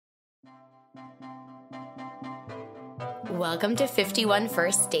Welcome to 51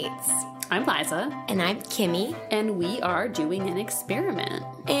 First Dates. I'm Liza. And I'm Kimmy. And we are doing an experiment.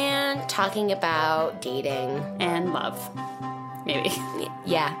 And talking about dating. And love. Maybe.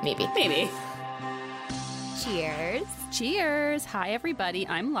 Yeah, maybe. Maybe. Cheers. Cheers. Hi, everybody.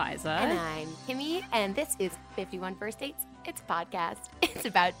 I'm Liza. And I'm Kimmy. And this is 51 First Dates. It's a podcast. It's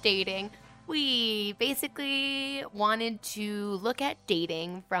about dating. We basically wanted to look at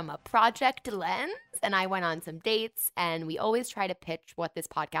dating from a project lens, and I went on some dates, and we always try to pitch what this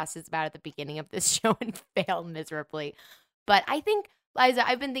podcast is about at the beginning of this show and fail miserably. But I think, Liza,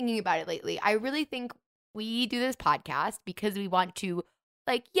 I've been thinking about it lately. I really think we do this podcast because we want to,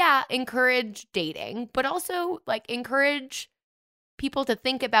 encourage dating, but also, encourage people to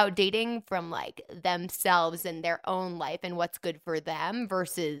think about dating from themselves and their own life and what's good for them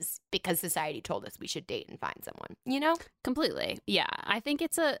versus because society told us we should date and find someone, you know? Completely. Yeah. I think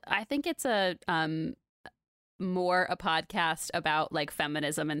it's a more a podcast about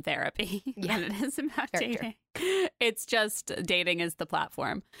feminism and therapy than it is about dating. It's just dating is the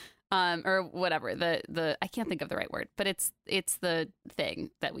platform. Or whatever the I can't think of the right word, but it's the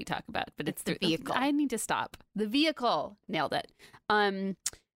thing that we talk about. But it's the vehicle. I need to stop. The vehicle. Nailed it.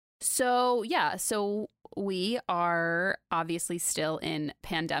 So we are obviously still in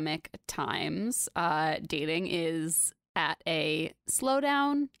pandemic times. Dating is at a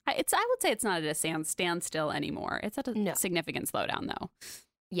slowdown. I would say it's not at a standstill anymore. It's at a significant slowdown though.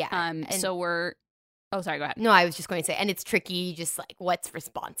 Yeah. So we're. Oh, sorry, go ahead. No, I was just going to say, and it's tricky, just what's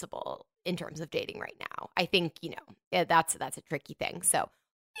responsible in terms of dating right now. I think, that's a tricky thing. So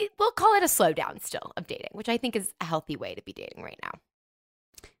we'll call it a slowdown still of dating, which I think is a healthy way to be dating right now.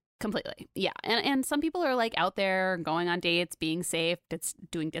 Completely. Yeah. And some people are out there going on dates, being safe,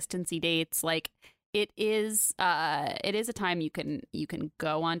 doing distancy dates. It is a time you can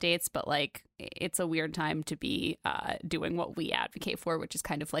go on dates, but it's a weird time to be doing what we advocate for, which is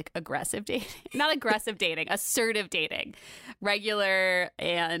kind of aggressive dating, not aggressive dating, assertive dating, regular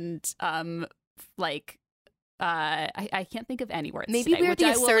and I can't think of any words. Maybe today, we're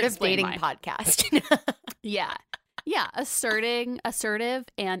the assertive dating podcast. Yeah. Yeah, assertive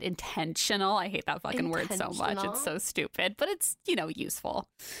and intentional. I hate that fucking word so much. It's so stupid, but it's, useful.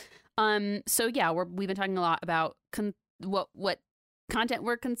 So yeah, we've been talking a lot about what content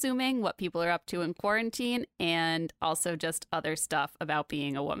we're consuming, what people are up to in quarantine, and also just other stuff about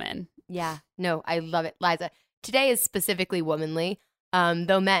being a woman. Yeah, no, I love it, Liza. Today is specifically womanly.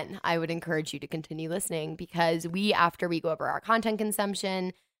 Though men, I would encourage you to continue listening because after we go over our content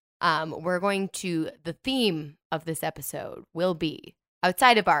consumption, the theme of this episode will be,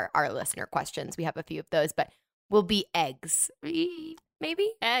 outside of our listener questions, we have a few of those, but will be eggs.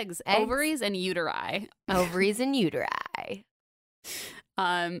 Maybe? Eggs, ovaries, and uteri. Ovaries and uteri.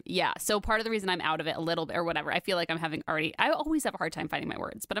 Yeah. So part of the reason I'm out of it a little bit or whatever, I feel like I always have a hard time finding my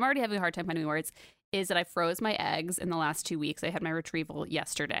words, but I'm already having a hard time finding my words, is that I froze my eggs in the last 2 weeks. I had my retrieval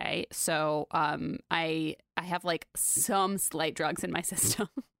yesterday. So I have some slight drugs in my system.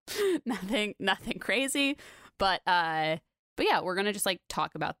 nothing crazy. But yeah, we're going to just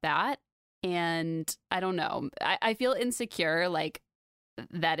talk about that. And I don't know. I feel insecure,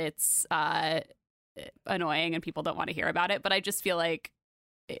 that it's annoying and people don't want to hear about it, but I just feel I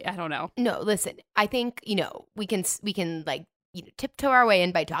don't know. No, listen, I think we can tiptoe our way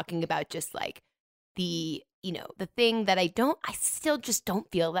in by talking about just the thing that I still just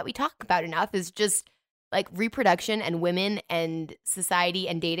don't feel that we talk about enough is just reproduction and women and society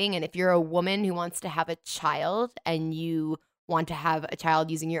and dating. And if you're a woman who wants to have a child and you want to have a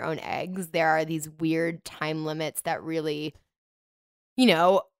child using your own eggs, there are these weird time limits that really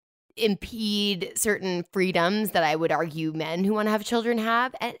impede certain freedoms that I would argue men who want to have children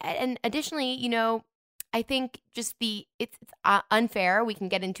have. And additionally, I think just it's unfair. We can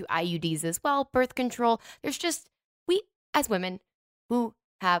get into IUDs as well, birth control. There's just, we as women who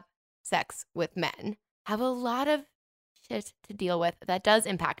have sex with men have a lot of shit to deal with that does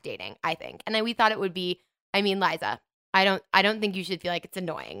impact dating, I think. And we thought it would be, Liza, I don't think you should feel like it's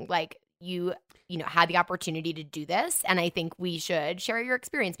annoying. You had the opportunity to do this, and I think we should share your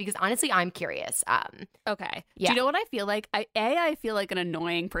experience because honestly, I'm curious. Okay. Yeah. Do you know what I feel like? I feel like an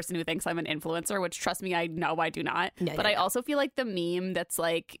annoying person who thinks I'm an influencer, which trust me, I know I do not. But I also feel like the meme that's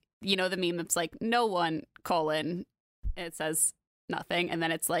the meme that's no one, it says nothing, and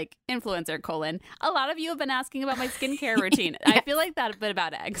then it's influencer, a lot of you have been asking about my skincare routine. Yes. I feel like that a bit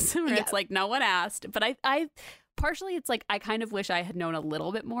about eggs, where it's no one asked, but I partially it's I kind of wish I had known a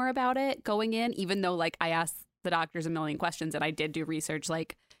little bit more about it going in, even though I asked the doctors a million questions and I did do research,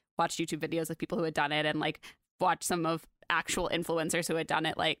 watched YouTube videos of people who had done it and watched some of actual influencers who had done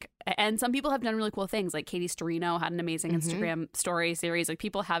it. Like, and some people have done really cool things. Like Katie Storino had an amazing Instagram story series. Like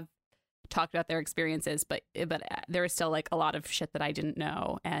people have talked about their experiences, but there is still like a lot of shit that I didn't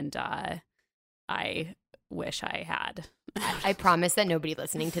know, and I wish I had. I promise that nobody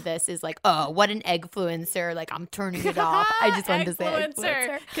listening to this is like, oh, what an eggfluencer. Like, I'm turning it off. I just wanted to say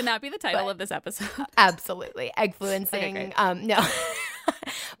eggfluencer. Can that be the title of this episode? Absolutely. Eggfluencing. Okay, no.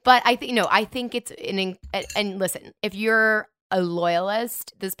 But I think it's and listen, if you're a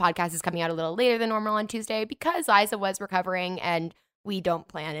loyalist, this podcast is coming out a little later than normal on Tuesday because Liza was recovering and we don't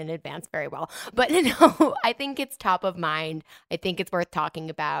plan in advance very well. But no, I think it's top of mind. I think it's worth talking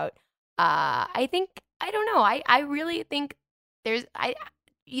about. I don't know. I really think there's,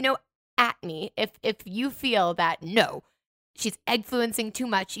 at me, if you feel that, no, she's eggfluencing too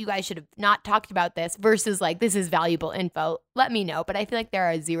much, you guys should have not talked about this versus like, this is valuable info, let me know. But I feel like there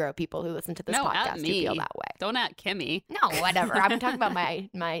are 0 people who listen to this podcast who feel that way. Don't at Kimmy. No, whatever. I'm talking about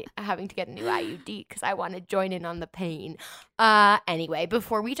my having to get a new IUD because I want to join in on the pain. Anyway,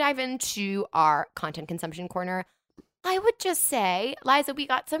 before we dive into our content consumption corner, I would just say, Liza, we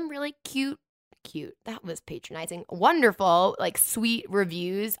got some really cute, that was patronizing, wonderful, like sweet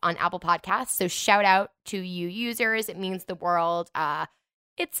reviews on Apple Podcasts. So shout out to you users. It means the world.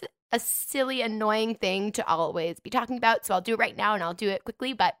 It's a silly, annoying thing to always be talking about. So I'll do it right now and I'll do it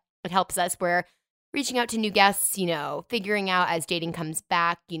quickly, but it helps us. We're reaching out to new guests, figuring out as dating comes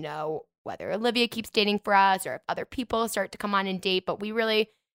back, whether Olivia keeps dating for us or if other people start to come on and date. But we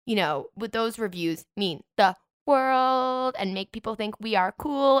really, with those reviews mean the world and make people think we are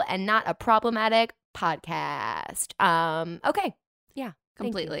cool and not a problematic podcast. Okay. Yeah.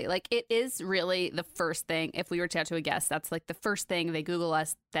 Completely. Like it is really the first thing, if we were to chat to a guest, that's like the first thing they Google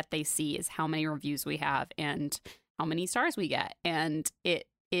us that they see is how many reviews we have and how many stars we get. And it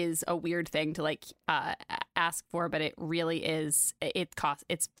is a weird thing to like ask for, but it really is. It costs.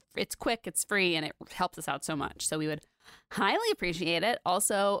 It's quick, it's free, and it helps us out so much. So we would highly appreciate it.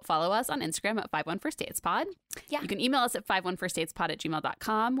 Also, follow us on Instagram at 51firstdatespod. Yeah. You can email us at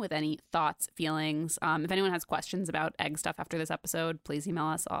 51firstdatespod@gmail.com with any thoughts, feelings. If anyone has questions about egg stuff after this episode, please email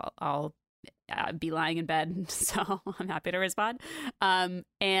us. I'll be lying in bed, so I'm happy to respond.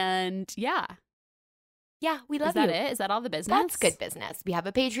 And yeah. Yeah, we love you. Is that it? Is that all the business? That's good business. We have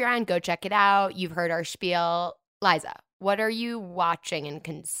a Patreon. Go check it out. You've heard our spiel. Liza, what are you watching and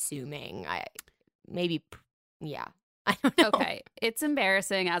consuming? I don't know. Okay. It's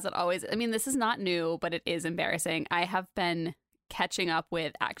embarrassing as it always. I mean, this is not new, but it is embarrassing. I have been catching up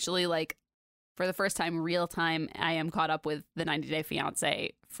with actually like for the first time, real time, I am caught up with the 90 Day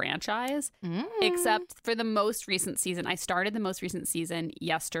Fiancé franchise, except for the most recent season. I started the most recent season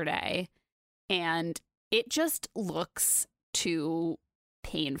yesterday and it just looks too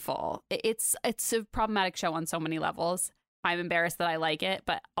painful. It's a problematic show on so many levels. I'm embarrassed that I like it,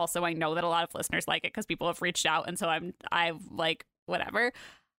 but also I know that a lot of listeners like it because people have reached out, and so I'm like whatever.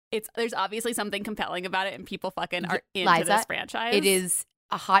 There's obviously something compelling about it, and people fucking are into Liza, this franchise. It is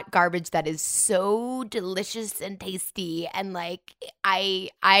a hot garbage that is so delicious and tasty, and like I'm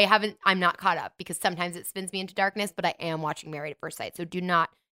not caught up because sometimes it spins me into darkness, but I am watching Married at First Sight, so do not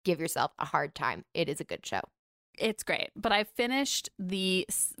give yourself a hard time. It is a good show. It's great. But I finished the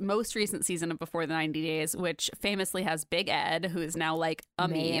most recent season of Before the 90 Days, which famously has Big Ed, who is now like a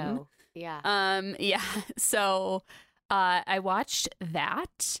meme. Yeah. Yeah. So I watched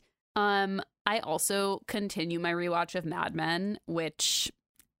that. I also continue my rewatch of Mad Men, which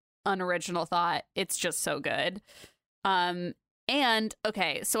unoriginal thought. It's just so good. And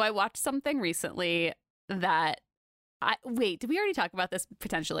okay, so I watched something recently that did we already talk about this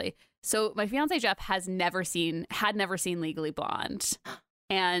potentially? So my fiance Jeff had never seen Legally Blonde,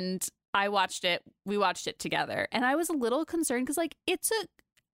 and we watched it together, and I was a little concerned because like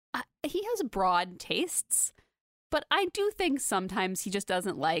he has broad tastes, but I do think sometimes he just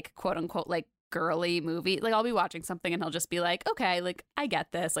doesn't like quote unquote like girly movie. Like I'll be watching something and he'll just be like, okay, like I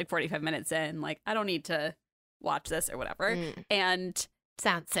get this, like 45 minutes in, like I don't need to watch this or whatever. And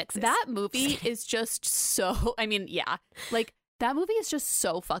sounds sexist. That movie is just so, I mean, yeah, like that movie is just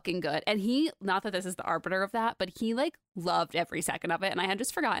so fucking good. And he, not that this is the arbiter of that, but he like loved every second of it. And I had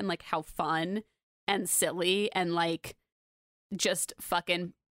just forgotten like how fun and silly and like just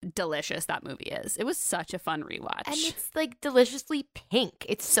fucking delicious that movie is. It was such a fun rewatch. And it's like deliciously pink.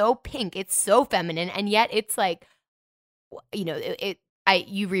 It's so pink. It's so feminine. And yet it's like, you know,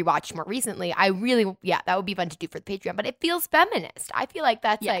 you rewatched more recently. I really, that would be fun to do for the Patreon, but it feels feminist. I feel like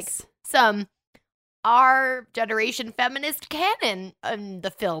that's like some our generation feminist canon in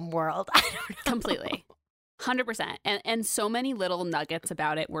the film world. I don't know. Completely. 100%. And so many little nuggets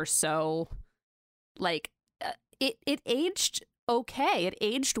about it were so like, it aged okay. It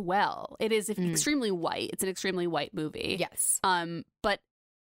aged well. It is extremely white. It's an extremely white movie. Yes. But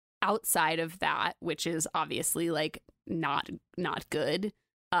outside of that, which is obviously like not good,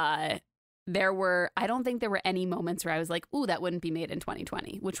 I don't think there were any moments where I was like, ooh, that wouldn't be made in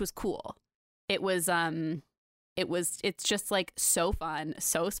 2020, which was cool. It's just like so fun,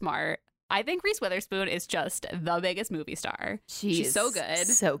 so smart. I think Reese Witherspoon is just the biggest movie star. She's so good.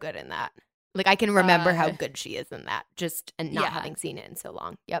 So good in that. Like, I can remember how good she is in that, and not having seen it in so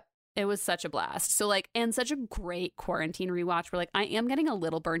long. Yep. It was such a blast. So, like, and such a great quarantine rewatch where, like, I am getting a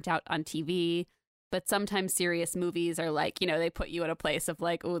little burnt out on TV, but sometimes serious movies are like, you know, they put you in a place of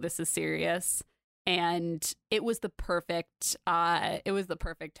like, oh, this is serious. And it was the perfect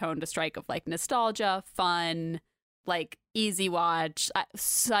tone to strike of like nostalgia, fun, like easy watch.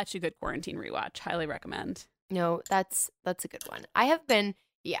 Such a good quarantine rewatch. Highly recommend. No, that's a good one. I have been,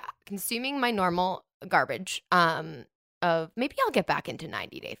 consuming my normal garbage. Of maybe I'll get back into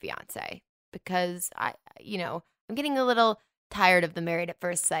 90 Day Fiance because I'm getting a little tired of the Married at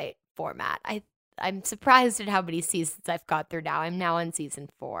First Sight format. I'm surprised at how many seasons I've got through now. I'm now on season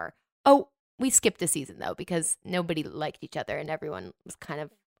 4. Oh, we skipped a season though because nobody liked each other and everyone was kind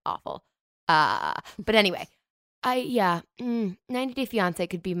of awful. But anyway, 90 Day Fiance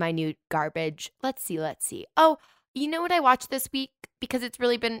could be my new garbage. Let's see. Oh, you know what I watched this week? Because it's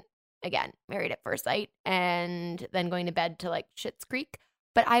really been, again, Married at First Sight and then going to bed to like Schitt's Creek.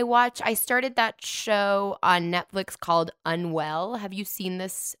 But I started that show on Netflix called Unwell. Have you seen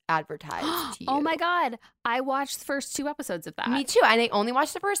this advertised to you? Oh my God. I watched the first 2 episodes of that. Me too. And I only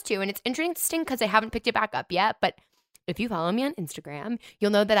watched the first 2. And it's interesting because I haven't picked it back up yet. But if you follow me on Instagram,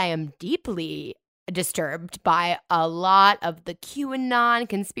 you'll know that I am deeply disturbed by a lot of the QAnon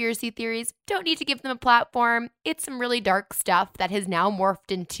conspiracy theories. Don't need to give them a platform. It's some really dark stuff that has now morphed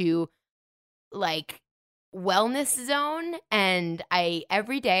into like wellness zone, and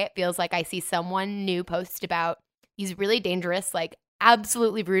every day it feels like I see someone new post about these really dangerous, like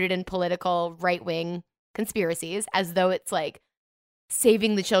absolutely rooted in political right-wing conspiracies, as though it's like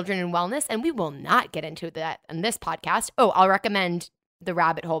saving the children and wellness. And we will not get into that in this podcast. Oh, I'll recommend the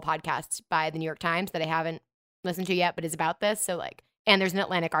Rabbit Hole podcast by the New York Times that I haven't listened to yet, but is about this. So like, and there's an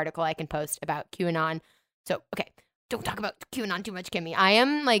Atlantic article I can post about QAnon. So, okay. Don't talk about QAnon too much, Kimmy. I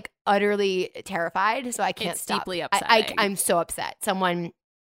am like utterly terrified, so I can't stop. It's deeply upsetting. I'm so upset. Someone,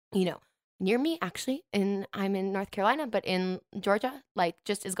 near me actually, I'm in North Carolina, but in Georgia, like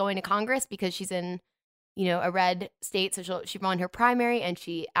just is going to Congress because she's in, a red state. So she won her primary, and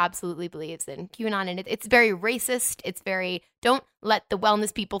she absolutely believes in QAnon, and it's very racist. It's very don't let the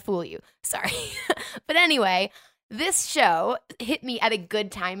wellness people fool you. Sorry, but anyway. This show hit me at a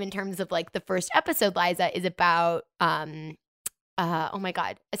good time in terms of like the first episode, Liza, is about, oh my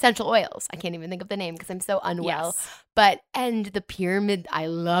God, essential oils. I can't even think of the name because I'm so unwell. Yes. And the pyramid, I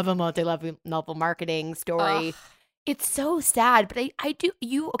love a multi-level marketing story. Ugh. It's so sad, but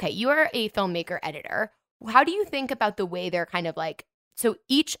you are a filmmaker editor. How do you think about the way they're kind of like, so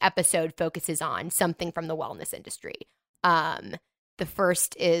each episode focuses on something from the wellness industry. The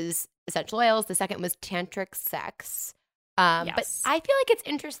first is essential oils. The second was tantric sex. Yes. But I feel like it's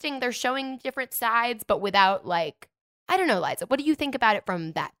interesting. They're showing different sides, but without like, I don't know, Liza, what do you think about it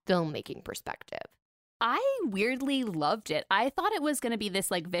from that filmmaking perspective? I weirdly loved it. I thought it was going to be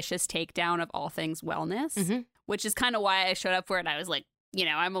this like vicious takedown of all things wellness, which is kind of why I showed up for it. I was like,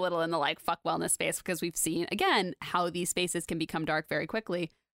 I'm a little in the like fuck wellness space because we've seen, again, how these spaces can become dark very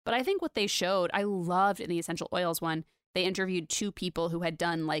quickly. But I think what they showed, I loved in the essential oils one. They interviewed 2 people who had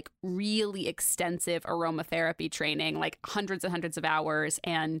done like really extensive aromatherapy training, like hundreds and hundreds of hours.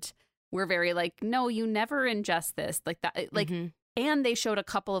 And we're very like, no, you never ingest this like that. Like, and they showed a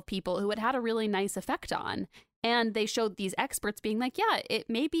couple of people who it had a really nice effect on. And they showed these experts being like, yeah, it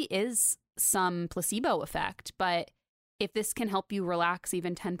maybe is some placebo effect, but if this can help you relax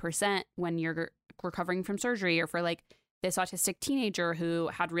even 10% when you're recovering from surgery, or for like this autistic teenager who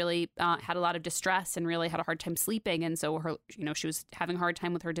had really had a lot of distress and really had a hard time sleeping. And so her, she was having a hard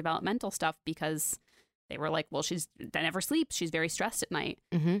time with her developmental stuff because they were like, well, she never sleeps. She's very stressed at night.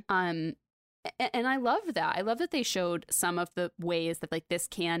 And I love that. I love that they showed some of the ways that like this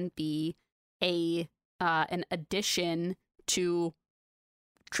can be an addition to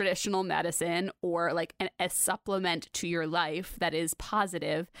traditional medicine, or like a supplement to your life that is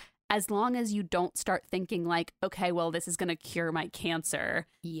positive, as long as you don't start thinking like, okay, well, this is going to cure my cancer.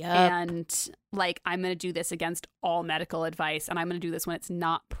 And like, I'm going to do this against all medical advice, and I'm going to do this when it's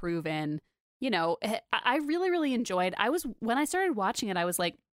not proven. I really, really enjoyed. When I started watching it, I was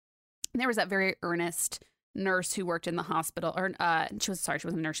like, there was that very earnest nurse who worked in the hospital, or she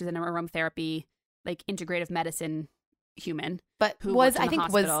wasn't a nurse. She was in aromatherapy like integrative medicine human. But who was worked in I the think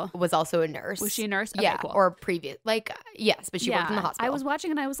hospital. was also a nurse. Was she a nurse? Okay, Yeah, cool. or previous, like yes, but she worked in the hospital. I was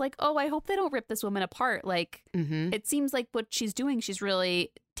watching and I was like, oh, I hope they don't rip this woman apart. Like, it seems like what she's doing, she's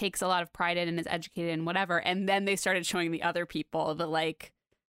really takes a lot of pride in and is educated and whatever. And then they started showing the other people, the like,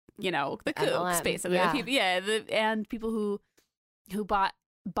 you know, the kooks, MLM, basically. yeah. The people, and people who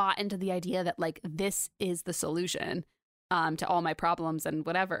bought into the idea that like this is the solution to all my problems and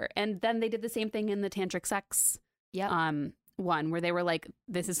whatever. And then they did the same thing in the tantric sex one, where they were like,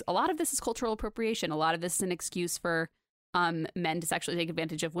 a lot of this is cultural appropriation. A lot of this is an excuse for men to sexually take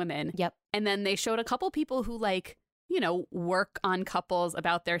advantage of women. Yep. And then they showed a couple people who like, you know, work on couples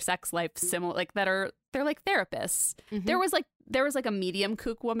about their sex life, similar, like they're like therapists. There was like a medium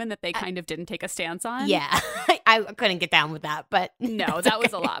kook woman that they kind of didn't take a stance on. Yeah, I couldn't get down with that, but no, that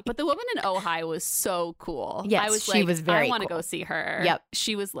was a lot. But the woman in Ojai was so cool. Yes, I was she like, was very I want to cool. go see her. Yep.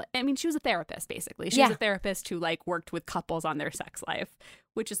 She was, I mean, she was a therapist, basically. She Yeah. was a therapist who like worked with couples on their sex life,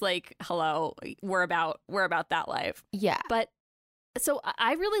 which is like, hello, we're about that life. yeah, But so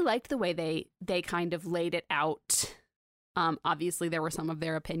I really liked the way they kind of laid it out. Obviously there were some of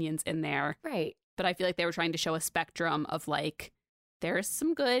their opinions in there, right. but I feel like they were trying to show a spectrum of like, there's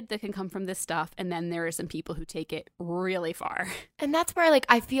some good that can come from this stuff, and then there are some people who take it really far. And that's where like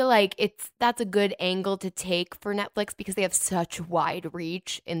I feel like that's a good angle to take for Netflix because they have such wide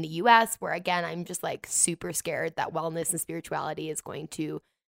reach in the US, where again I'm just like super scared that wellness and spirituality is going to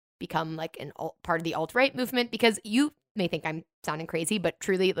become like part of the alt-right movement, because you may think I'm sounding crazy, but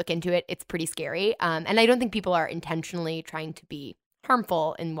truly look into it, it's pretty scary. And I don't think people are intentionally trying to be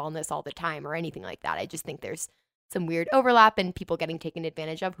harmful in wellness all the time or anything like that. I just think there's some weird overlap and people getting taken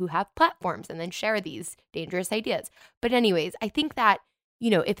advantage of who have platforms and then share these dangerous ideas. But anyways, I think that, you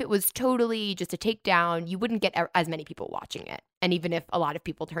know, if it was totally just a takedown, you wouldn't get as many people watching it. And even if a lot of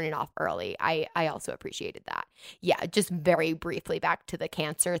people turn it off early, I also appreciated that. Yeah, just very briefly back to the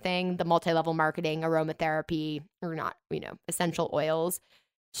cancer thing, the multi-level marketing, aromatherapy, or not, you know, essential oils.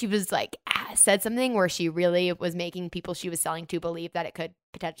 She was like, said something where she really was making people she was selling to believe that it could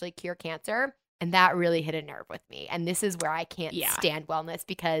potentially cure cancer. And that really hit a nerve with me. And this is where I can't stand wellness,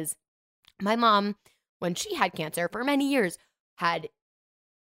 because my mom, when she had cancer for many years, had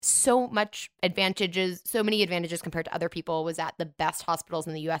so many advantages compared to other people, was at the best hospitals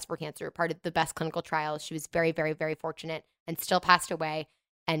in the US for cancer, part of the best clinical trials. She was very, very, very fortunate and still passed away.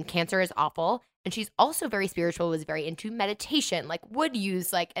 And cancer is awful. And she's also very spiritual, was very into meditation, like would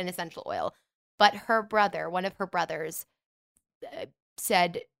use like an essential oil. But one of her brothers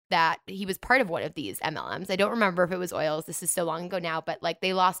said that he was part of one of these MLMs. I don't remember if it was oils. This is so long ago now, but like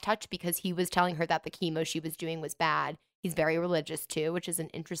they lost touch because he was telling her that the chemo she was doing was bad. He's very religious too, which is an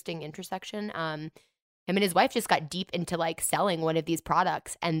interesting intersection. Him and his wife just got deep into like selling one of these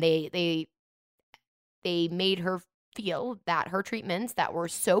products, and they made her feel that her treatments that were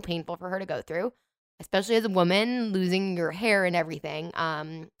so painful for her to go through, especially as a woman, losing your hair and everything,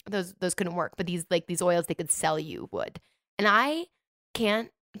 those couldn't work. But these oils they could sell you would. And I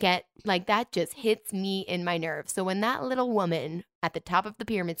can't get like, that just hits me in my nerves. So when that little woman at the top of the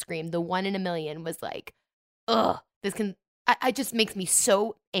pyramid screamed, the 1 in a million, was like, ugh, I just makes me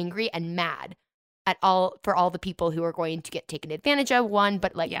so angry and mad for all the people who are going to get taken advantage of. One,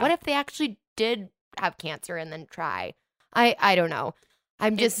 but like, what if they actually did have cancer and then try? I don't know.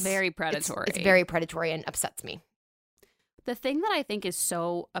 It's very predatory. It's very predatory and upsets me. The thing that I think is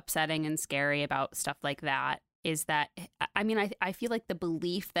so upsetting and scary about stuff like that is that, I mean, I feel like the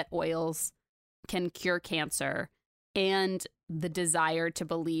belief that oils can cure cancer and the desire to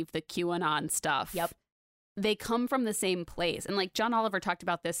believe the QAnon stuff, they come from the same place. And like John Oliver talked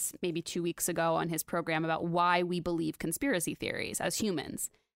about this maybe 2 weeks ago on his program about why we believe conspiracy theories as humans.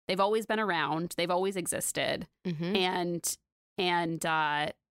 They've always been around. They've always existed. And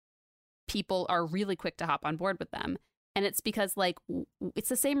people are really quick to hop on board with them. And it's because like, it's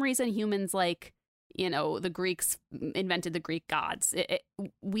the same reason humans, like, you know, the Greeks invented the Greek gods.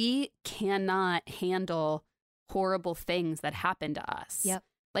 We cannot handle horrible things that happen to us. Yep.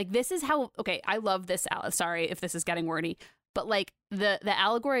 Like, this is how, okay, I love this, sorry if this is getting wordy, but like the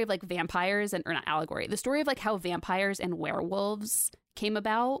allegory of like vampires or not allegory, the story of like how vampires and werewolves came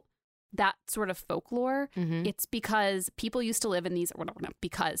about, that sort of folklore, it's because people used to live in these, or not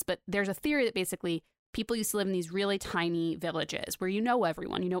because, but there's a theory that basically people used to live in these really tiny villages where you know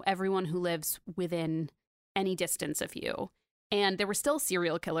everyone who lives within any distance of you. And there were still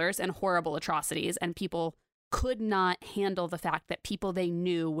serial killers and horrible atrocities, and people could not handle the fact that people they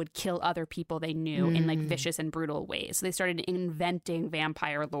knew would kill other people they knew in like vicious and brutal ways. So they started inventing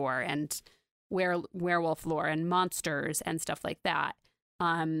vampire lore and werewolf lore and monsters and stuff like that.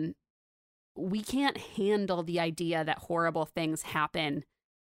 we can't handle the idea that horrible things happen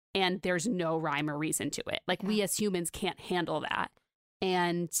and there's no rhyme or reason to it. Like, we as humans can't handle that.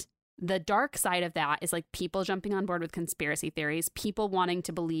 And the dark side of that is like people jumping on board with conspiracy theories, people wanting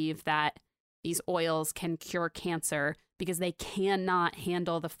to believe that these oils can cure cancer because they cannot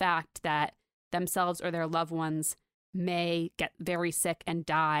handle the fact that themselves or their loved ones may get very sick and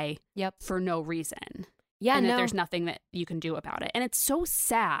die for no reason. Yeah, and that there's nothing that you can do about it. And it's so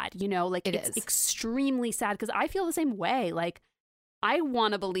sad, you know, like it's extremely sad because I feel the same way. Like, I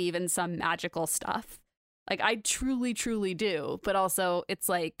want to believe in some magical stuff. Like, I truly, truly do. But also, it's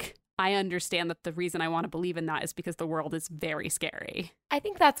like, I understand that the reason I want to believe in that is because the world is very scary. I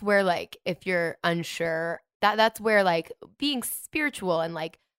think that's where, like, if you're unsure, that's where, like, being spiritual and,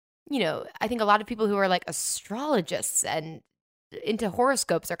 like, you know, I think a lot of people who are, like, astrologists and into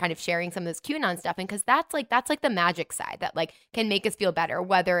horoscopes are kind of sharing some of this QAnon stuff. And because that's like the magic side that, like, can make us feel better,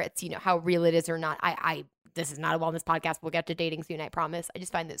 whether it's, you know, how real it is or not. This is not a wellness podcast. We'll get to dating soon, I promise. I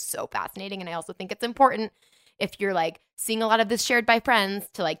just find this so fascinating. And I also think it's important if you're, like, seeing a lot of this shared by friends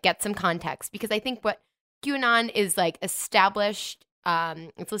to, like, get some context. Because I think what QAnon is, like, established,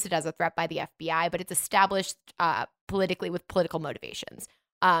 it's listed as a threat by the FBI, but it's established politically with political motivations.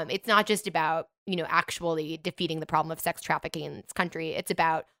 It's not just about, you know, actually defeating the problem of sex trafficking in this country. It's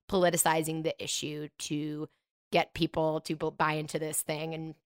about politicizing the issue to get people to buy into this thing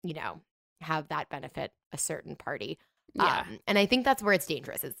and, you know, have that benefit a certain party. Yeah. And I think that's where it's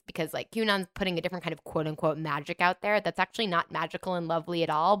dangerous, is because, like, QAnon's putting a different kind of quote unquote magic out there that's actually not magical and lovely at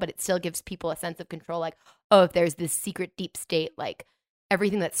all, but it still gives people a sense of control. Like, oh, if there's this secret deep state, like,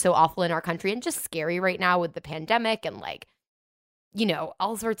 everything that's so awful in our country and just scary right now with the pandemic and, like, you know,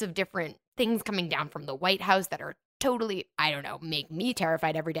 all sorts of different things coming down from the White House that are totally, I don't know, make me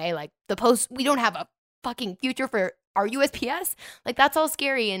terrified every day. Like, we don't have a fucking future for our USPS. Like, that's all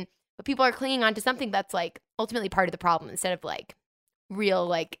scary. But people are clinging on to something that's, like, ultimately part of the problem instead of, like, real,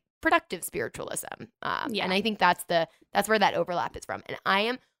 like, productive spiritualism. And I think that's where that overlap is from. And I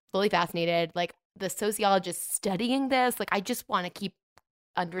am fully fascinated. Like, the sociologists studying this, like, I just want to keep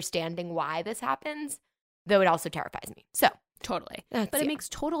understanding why this happens, though it also terrifies me. So. Totally. But it makes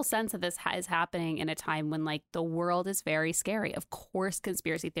total sense that this is happening in a time when, like, the world is very scary. Of course,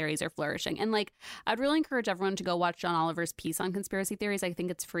 conspiracy theories are flourishing. And, like, I'd really encourage everyone to go watch John Oliver's piece on conspiracy theories. I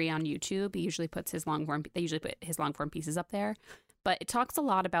think it's free on YouTube. They usually put his long form pieces up there. But it talks a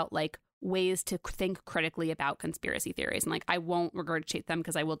lot about, like, ways to think critically about conspiracy theories. And, like, I won't regurgitate them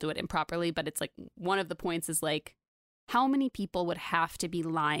because I will do it improperly. But it's, like, one of the points is, like, how many people would have to be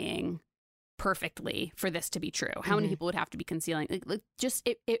lying perfectly for this to be true? How many people would have to be concealing? Like just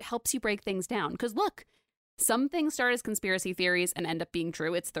it helps you break things down, because look, some things start as conspiracy theories and end up being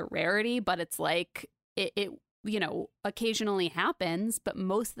true. It's the rarity, but it's like it you know, occasionally happens, but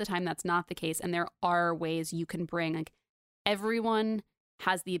most of the time that's not the case. And there are ways you can bring, like, everyone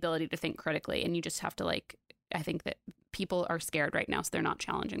has the ability to think critically, and you just have to, like, I think that people are scared right now, so they're not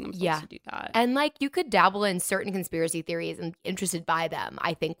challenging themselves to do that. And, like, you could dabble in certain conspiracy theories and interested by them,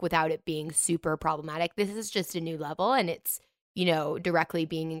 I think, without it being super problematic. This is just a new level, and it's, you know, directly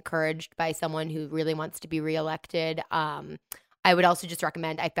being encouraged by someone who really wants to be reelected. I would also just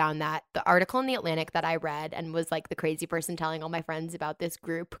recommend, I found that the article in The Atlantic that I read and was, like, the crazy person telling all my friends about this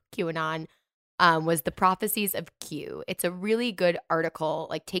group, QAnon, was The Prophecies of Q. It's a really good article,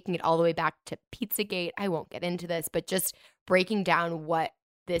 like, taking it all the way back to Pizzagate. I won't get into this, but just breaking down what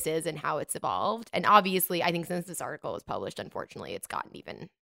this is and how it's evolved. And obviously, I think since this article was published, unfortunately, it's gotten even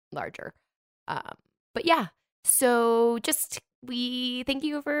larger. But yeah, so we thank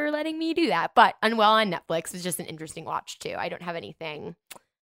you for letting me do that. But Unwell on Netflix is just an interesting watch too. I don't have anything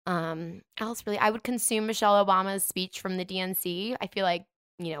else really. I would consume Michelle Obama's speech from the DNC. I feel like,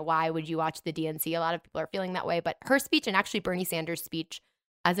 you know, why would you watch the DNC? A lot of people are feeling that way. But her speech, and actually Bernie Sanders' speech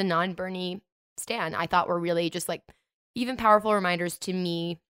as a non-Bernie stan, I thought were really just, like, even powerful reminders to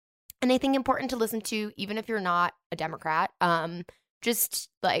me. And I think important to listen to, even if you're not a Democrat. Just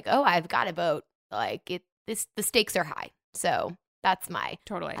like, oh, I've got to vote. Like, the stakes are high. So that's my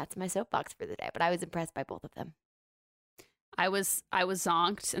soapbox for the day. But I was impressed by both of them. I was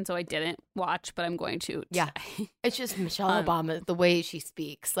zonked, and so I didn't watch, but I'm going to. Yeah, it's just Michelle Obama, the way she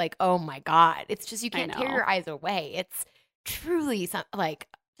speaks. Like, oh my God, it's just, you can't tear your eyes away. It's truly like,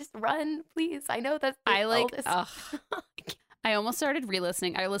 just run, please. I know that's I almost started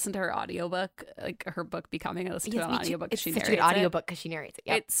re-listening. I listened to her audiobook, like her book Becoming. I listened to an audiobook because she narrates it. It's such a good audiobook because she narrates it.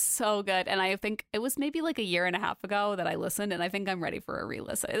 Yep. It's so good. And I think it was maybe like a year and a half ago that I listened, and I think I'm ready for a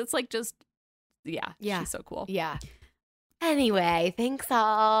re-listen. It's like just, yeah, she's so cool. Yeah. Anyway, thanks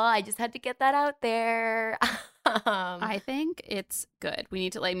all. I just had to get that out there. I think it's good. We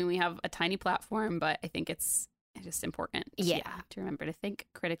need to, I mean, we have a tiny platform, but I think it's just important to remember to think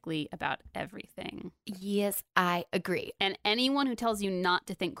critically about everything. Yes, I agree. And anyone who tells you not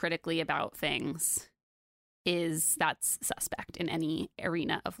to think critically about things that's suspect in any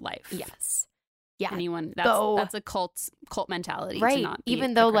arena of life. Yes. Yeah. Anyone that's a cult mentality, right? To not be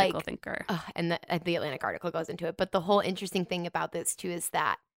even though a critical like thinker. And the Atlantic article goes into it, but the whole interesting thing about this too is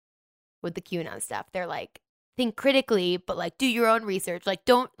that with the QAnon stuff, they're like, think critically, but like do your own research. Like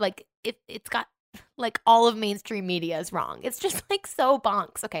don't like if it's got like all of mainstream media is wrong. It's just like so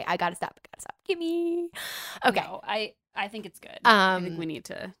bonks. Okay, I gotta stop. Give me. Okay. No, I think it's good. I think we need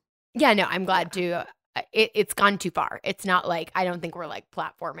to. Yeah, no, I'm glad to. It's gone too far. It's not like I don't think we're like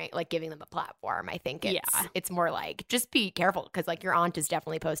platforming, like giving them a platform. I think it's more like just be careful because like your aunt is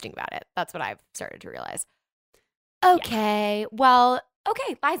definitely posting about it. That's what I've started to realize. Okay, well,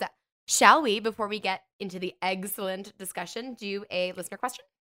 okay, Liza, shall we, before we get into the excellent discussion, do a listener question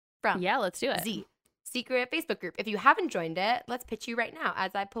from let's do it. Z secret Facebook group. If you haven't joined it, let's pitch you right now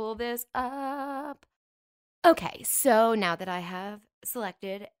as I pull this up. Okay, so now that I have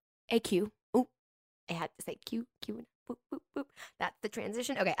selected a Q. I had to say Q, boop, boop, boop. That's the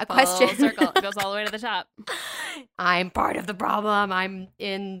transition. Okay, a question. Full circle. It goes all the way to the top. I'm part of the problem. I'm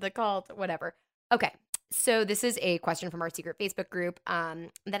in the cult, whatever. Okay, so this is a question from our secret Facebook group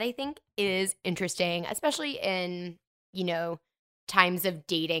that I think is interesting, especially in, times of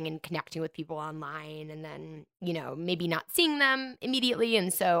dating and connecting with people online and then, maybe not seeing them immediately.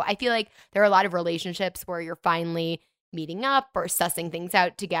 And so I feel like there are a lot of relationships where you're finally meeting up or sussing things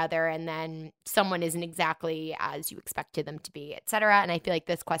out together, and then someone isn't exactly as you expected them to be, et cetera. And I feel like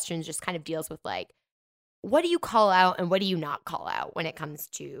this question just kind of deals with like, what do you call out and what do you not call out when it comes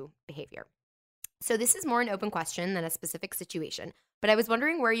to behavior? So this is more an open question than a specific situation, but I was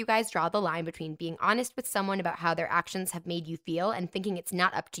wondering where you guys draw the line between being honest with someone about how their actions have made you feel and thinking it's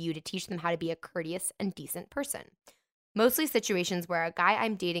not up to you to teach them how to be a courteous and decent person. Mostly situations where a guy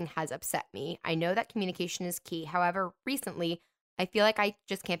I'm dating has upset me. I know that communication is key. However, recently, I feel like I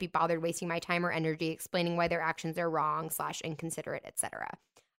just can't be bothered wasting my time or energy explaining why their actions are wrong / inconsiderate, etc.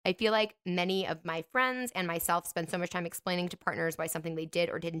 I feel like many of my friends and myself spend so much time explaining to partners why something they did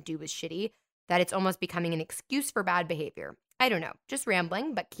or didn't do was shitty that it's almost becoming an excuse for bad behavior. I don't know, just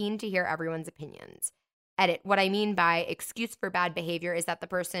rambling, but keen to hear everyone's opinions. Edit. What I mean by excuse for bad behavior is that the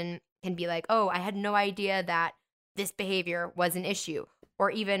person can be like, oh, I had no idea that this behavior was an issue.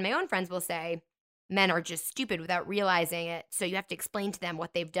 Or even my own friends will say, men are just stupid without realizing it, so you have to explain to them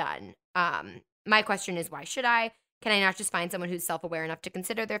what they've done. My question is, why should I? Can I not just find someone who's self-aware enough to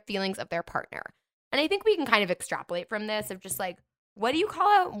consider their feelings of their partner? And I think we can kind of extrapolate from this of just like, what do you call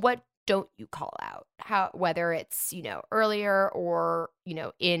out? What don't you call out? Whether it's, earlier or,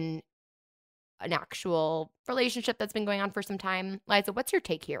 in an actual relationship that's been going on for some time. Liza, what's your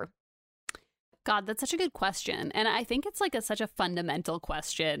take here? God, that's such a good question. And I think it's like such a fundamental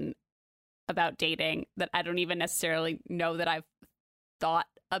question about dating that I don't even necessarily know that I've thought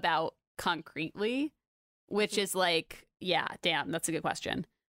about concretely, which is like, yeah, damn, that's a good question.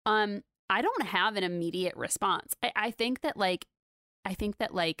 I don't have an immediate response. I think that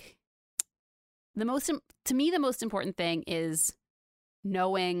the most important thing is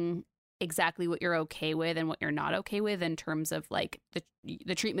knowing exactly what you're okay with and what you're not okay with in terms of like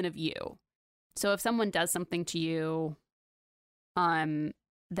the treatment of you. So if someone does something to you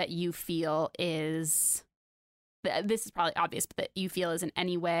that you feel is, this is probably obvious, but that you feel is in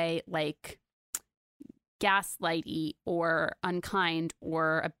any way like gaslighty or unkind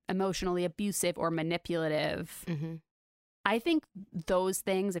or emotionally abusive or manipulative, I think those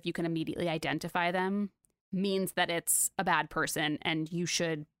things, if you can immediately identify them, means that it's a bad person and you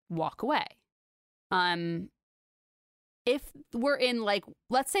should walk away. If we're in like,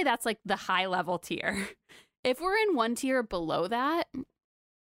 let's say that's like the high level tier. If we're in one tier below that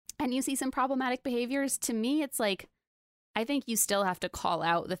and you see some problematic behaviors, to me, it's like, I think you still have to call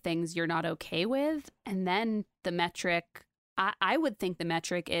out the things you're not okay with. And then the metric, I would think the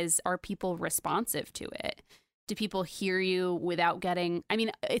metric is, are people responsive to it? Do people hear you without getting, I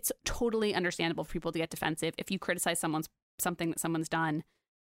mean, it's totally understandable for people to get defensive. If you criticize something that someone's done,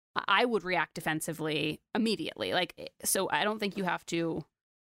 I would react defensively immediately. Like, so I don't think you have to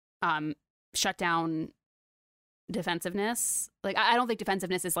shut down defensiveness. Like, I don't think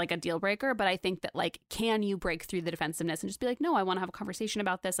defensiveness is like a deal breaker, but I think that like, can you break through the defensiveness and just be like, no, I want to have a conversation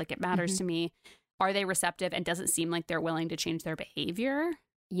about this. Like, it matters to me. Are they receptive and does it seem like they're willing to change their behavior?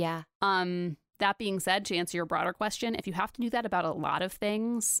 Yeah. That being said, to answer your broader question, if you have to do that about a lot of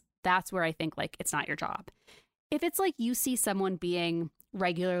things, that's where I think like it's not your job. If it's like you see someone being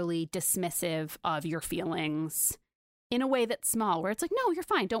regularly dismissive of your feelings in a way that's small, where it's like, no, you're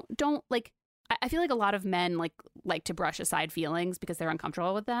fine. Don't like, I feel like a lot of men like to brush aside feelings because they're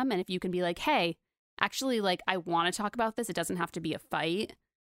uncomfortable with them. And if you can be like, hey, actually, like, I want to talk about this. It doesn't have to be a fight,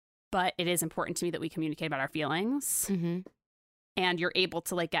 but it is important to me that we communicate about our feelings. Mm-hmm. And you're able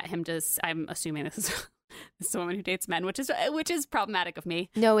to like get him to, I'm assuming this is a woman who dates men, which is problematic of me.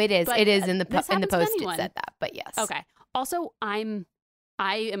 No, it is. But it is in the post anyone. it said that, but yes. Okay. Also, I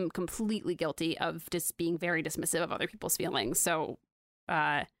am completely guilty of just being very dismissive of other people's feelings. So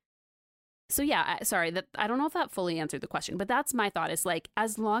yeah, sorry that I don't know if that fully answered the question, but that's my thought is like,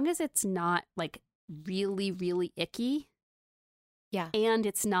 as long as it's not like really, really icky. Yeah. And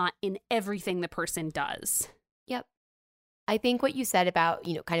it's not in everything the person does. Yep. I think what you said about,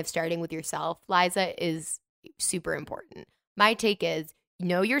 kind of starting with yourself, Liza, is super important. My take is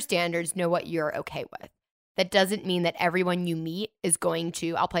know your standards, know what you're okay with. That doesn't mean that everyone you meet is going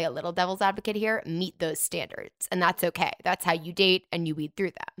to, I'll play a little devil's advocate here, meet those standards. And that's okay. That's how you date and you weed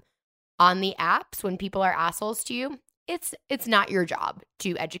through them. On the apps, when people are assholes to you, it's not your job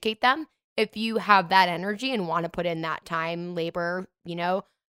to educate them. If you have that energy and want to put in that time, labor,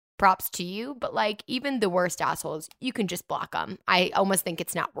 props to you. But like even the worst assholes, you can just block them. I almost think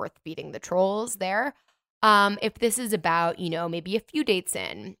it's not worth feeding the trolls there. If this is about, maybe a few dates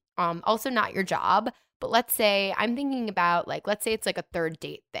in, also not your job. But let's say I'm thinking about let's say it's like a third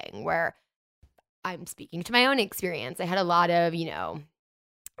date thing where I'm speaking to my own experience. I had a lot of,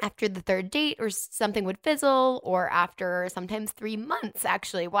 after the third date or something would fizzle, or after sometimes 3 months,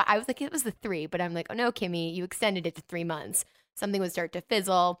 actually. Well, I was like, it was the 3, but I'm like, oh no, Kimmy, you extended it to 3 months. Something would start to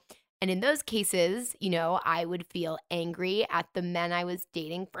fizzle. And in those cases, I would feel angry at the men I was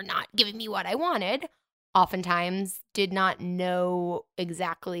dating for not giving me what I wanted. Oftentimes did not know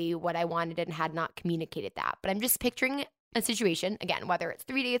exactly what I wanted and had not communicated that. But I'm just picturing a situation, again, whether it's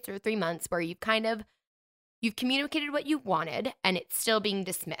 3 dates or 3 months, where you've communicated what you wanted and it's still being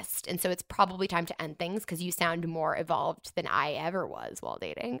dismissed. And so it's probably time to end things because you sound more evolved than I ever was while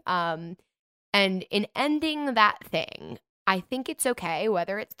dating. And in ending that thing, I think it's okay,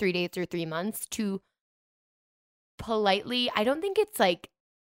 whether it's 3 dates or 3 months, to politely, I don't think it's like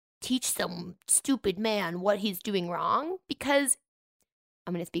teach some stupid man what he's doing wrong, because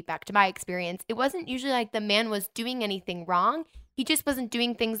I'm going to speak back to my experience. It wasn't usually like the man was doing anything wrong. He just wasn't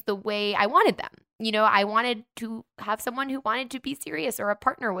doing things the way I wanted them. I wanted to have someone who wanted to be serious or a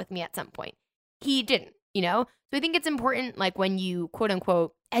partner with me at some point. He didn't, So I think it's important, like when you quote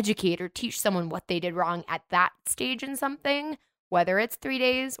unquote educate or teach someone what they did wrong at that stage in something, whether it's 3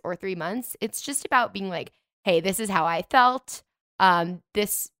 days or 3 months, it's just about being like, hey, this is how I felt.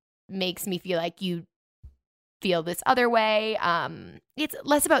 This makes me feel like you feel this other way. It's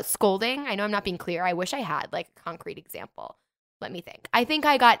less about scolding. I know I'm not being clear. I wish I had like a concrete example. Let me think. I think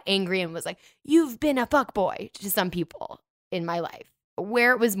I got angry and was like, you've been a fuckboy to some people in my life,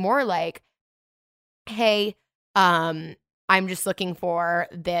 where it was more like, hey, I'm just looking for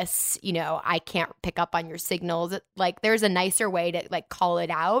this, I can't pick up on your signals. Like there's a nicer way to like call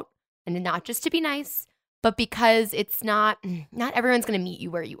it out, and not just to be nice, but because it's not everyone's going to meet you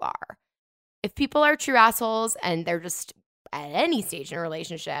where you are. If people are true assholes and they're just at any stage in a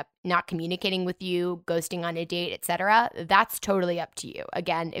relationship not communicating with you, ghosting on a date, etc., that's totally up to you.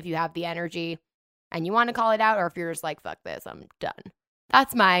 Again, if you have the energy and you want to call it out, or if you're just like, fuck this, I'm done.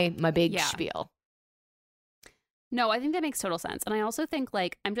 That's my big spiel. No, I think that makes total sense. And I also think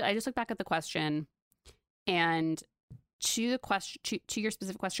like I just look back at the question, and to the question to your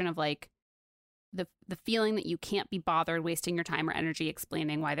specific question of like the feeling that you can't be bothered wasting your time or energy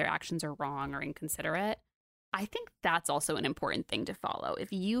explaining why their actions are wrong or inconsiderate. I think that's also an important thing to follow.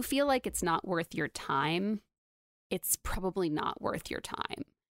 If you feel like it's not worth your time, it's probably not worth your time.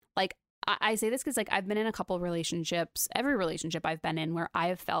 Like I say this because like I've been in a couple of relationships, every relationship I've been in, where I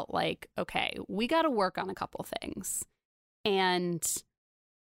have felt like, okay, we got to work on a couple things. And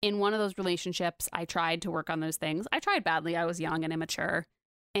in one of those relationships, I tried to work on those things. I tried badly. I was young and immature,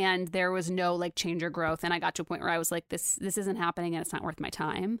 and there was no like change or growth. And I got to a point where I was like, this isn't happening and it's not worth my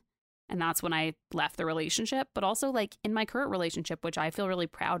time. And that's when I left the relationship. But also like in my current relationship, which I feel really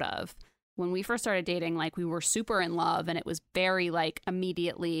proud of, when we first started dating, like we were super in love, and it was very like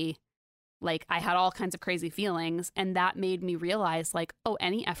immediately like I had all kinds of crazy feelings. And that made me realize like, oh,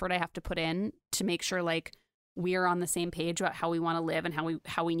 any effort I have to put in to make sure like we're on the same page about how we want to live and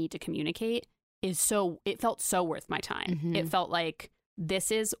how we need to communicate it felt so worth my time. Mm-hmm. It felt like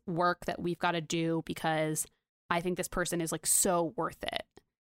this is work that we've got to do because I think this person is like so worth it.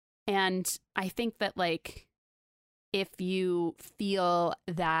 And I think that like if you feel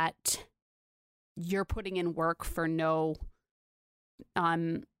that you're putting in work for no I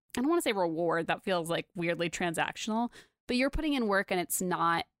don't want to say reward. That feels like weirdly transactional, but you're putting in work and it's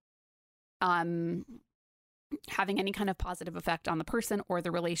not having any kind of positive effect on the person or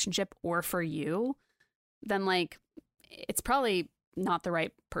the relationship or for you, then like it's probably not the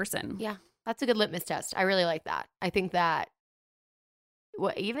right person. Yeah, that's a good litmus test. I really like that. I think that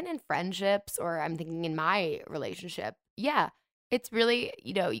even in friendships, or I'm thinking in my relationship, yeah, it's really,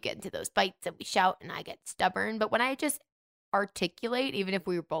 you get into those fights and we shout and I get stubborn. But when I just articulate, even if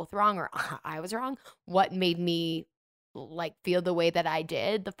we were both wrong or I was wrong, what made me like feel the way that I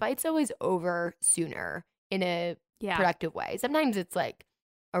did, the fight's always over sooner in a productive way. Sometimes it's like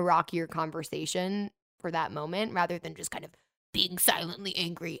a rockier conversation for that moment rather than just kind of being silently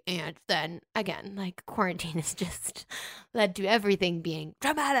angry. And then again, like quarantine has just led to everything being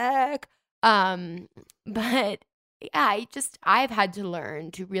dramatic. But yeah, I've had to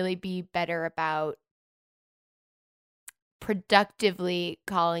learn to really be better about productively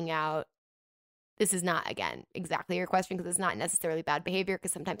calling out. This is not, again, exactly your question because it's not necessarily bad behavior,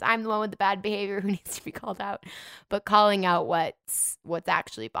 because sometimes I'm the one with the bad behavior who needs to be called out, but calling out what's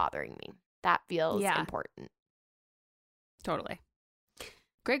actually bothering me. That feels important. Totally.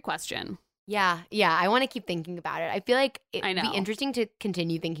 Great question. Yeah. I want to keep thinking about it. I feel like it would be interesting to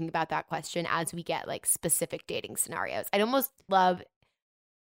continue thinking about that question as we get like specific dating scenarios. I'd almost love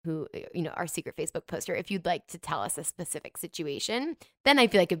our secret Facebook poster, if you'd like to tell us a specific situation, then I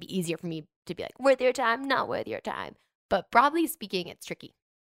feel like it'd be easier for me to be like, worth your time, not worth your time. But broadly speaking, it's tricky.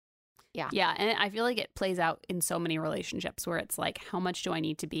 Yeah. Yeah. And I feel like it plays out in so many relationships where it's like, how much do I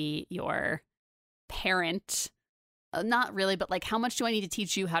need to be your parent? Not really, but like, how much do I need to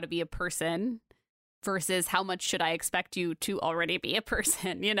teach you how to be a person versus how much should I expect you to already be a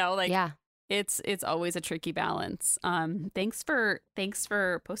person? It's always a tricky balance. Thanks for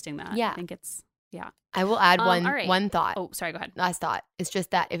posting that. Yeah. I think it's, I will add one thought. Oh, sorry, go ahead. Last thought. It's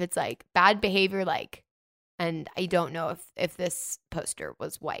just that if it's like bad behavior, like, and I don't know if this poster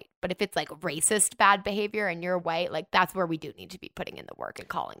was white, but if it's like racist bad behavior and you're white, like that's where we do need to be putting in the work and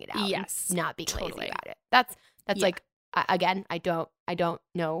calling it out. Yes. Not being lazy about it. That's like, again, I don't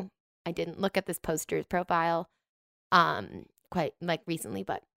know. I didn't look at this poster's profile quite like recently,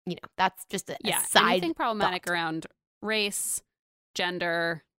 but that's just a side anything problematic thought around race,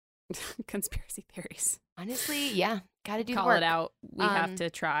 gender, conspiracy theories. Honestly, gotta do Call the work. It out. We have to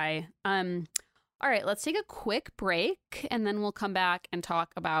try. All right, let's take a quick break and then we'll come back and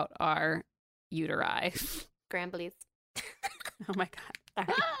talk about our uteri. Gramblies. Oh my God. All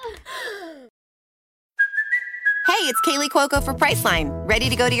right. Hey, it's Kaylee Cuoco for Priceline. Ready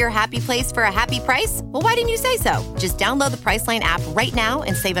to go to your happy place for a happy price? Well, why didn't you say so? Just download the Priceline app right now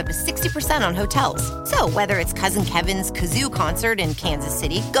and save up to 60% on hotels. So whether it's Cousin Kevin's Kazoo Concert in Kansas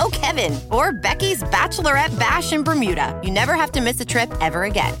City, go Kevin, or Becky's Bachelorette Bash in Bermuda, you never have to miss a trip ever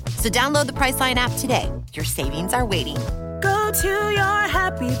again. So download the Priceline app today. Your savings are waiting. Go to your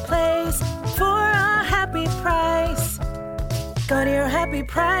happy place for a happy price. Go to your happy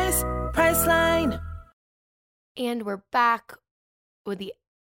price, Priceline. And we're back with the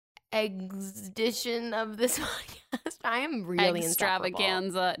edition of this podcast. I am really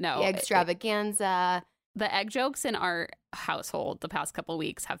extravaganza. No, the extravaganza. The egg jokes in our household the past couple of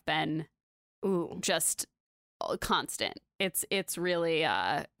weeks have been just constant. It's really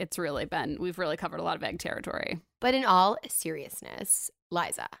been, we've really covered a lot of egg territory. But in all seriousness,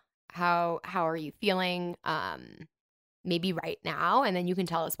 Liza, how are you feeling? Maybe right now, and then you can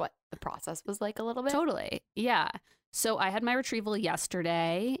tell us what the process was like a little bit. Totally. Yeah. So I had my retrieval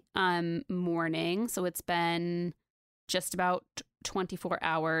yesterday morning. So it's been just about 24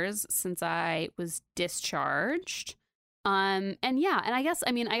 hours since I was discharged. And I guess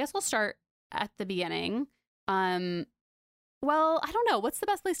I'll start at the beginning. Well, I don't know. What's the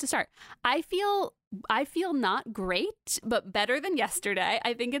best place to start? I feel not great, but better than yesterday.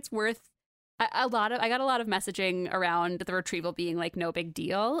 I think it's worth I got a lot of messaging around the retrieval being like no big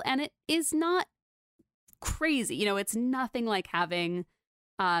deal, and it is not crazy. It's nothing like having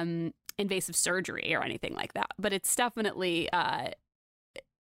invasive surgery or anything like that, but it's definitely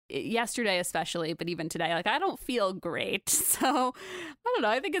yesterday especially, but even today, like I don't feel great. So I don't know.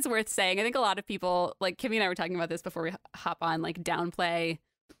 I think it's worth saying. I think a lot of people, like Kimmy and I were talking about this before we hop on, like downplay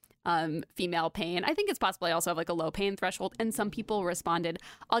female pain. I think it's possible I also have like a low pain threshold, and some people responded.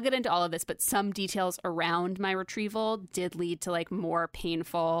 I'll get into all of this, but some details around my retrieval did lead to like more pain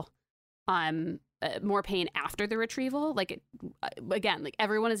after the retrieval. Like again, like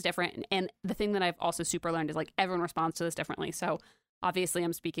everyone is different, and the thing that I've also super learned is like everyone responds to this differently. So obviously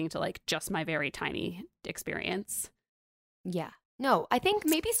I'm speaking to like just my very tiny experience. Yeah. No, I think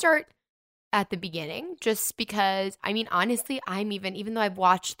maybe start at the beginning, just because, I mean, honestly, I'm even though I've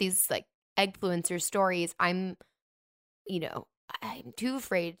watched these like eggfluencer stories, I'm too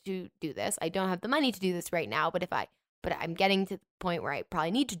afraid to do this. I don't have the money to do this right now, but I'm getting to the point where I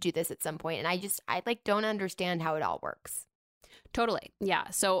probably need to do this at some point, and I like don't understand how it all works. Totally. Yeah.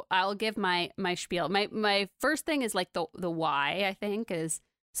 So I'll give my spiel. My first thing is like the why, I think, is,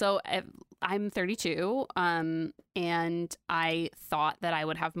 so I'm 32, and I thought that I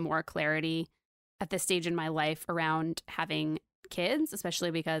would have more clarity at this stage in my life around having kids,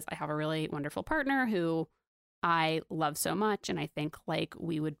 especially because I have a really wonderful partner who I love so much, and I think like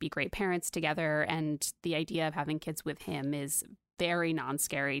we would be great parents together, and the idea of having kids with him is very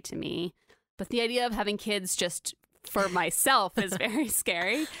non-scary to me. But the idea of having kids just for myself is very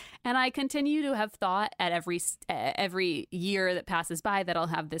scary. And I continue to have thought at every year that passes by that I'll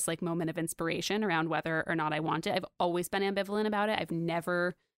have this like moment of inspiration around whether or not I want it. I've always been ambivalent about it. I've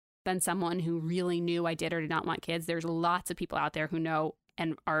never been someone who really knew I did or did not want kids. There's lots of people out there who know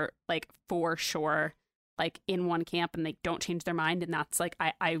and are like for sure like in one camp and they don't change their mind. And that's like,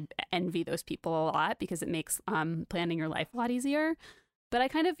 I envy those people a lot because it makes planning your life a lot easier. But I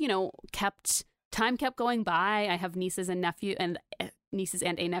kind of, time kept going by. I have nieces and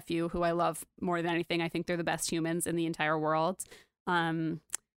a nephew who I love more than anything. I think they're the best humans in the entire world.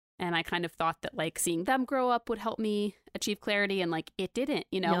 And I kind of thought that like seeing them grow up would help me achieve clarity, and like it didn't,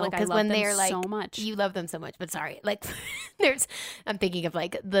 No, like I love them so much. You love them so much, but sorry, like I'm thinking of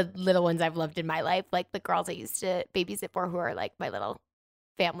like the little ones I've loved in my life, like the girls I used to babysit for who are like my little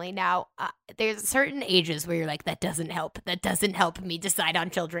family now. There's certain ages where you're like, that doesn't help me decide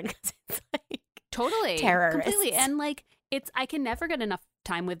on children, because it's like totally terrorists. Completely. And like I can never get enough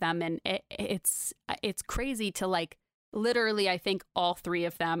time with them, and it's crazy to like literally, I think all three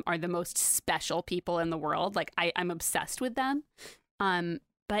of them are the most special people in the world. Like I'm obsessed with them.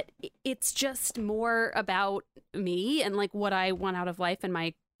 But it's just more about me and like what I want out of life and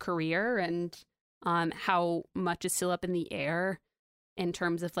my career, and how much is still up in the air in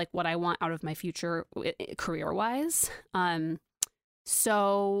terms of like what I want out of my future career wise.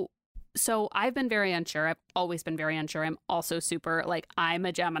 So I've been very unsure. I've always been very unsure. I'm also super like, I'm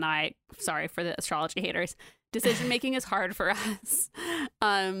a Gemini. Sorry for the astrology haters. Decision making is hard for us.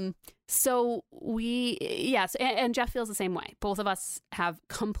 So and Jeff feels the same way. Both of us have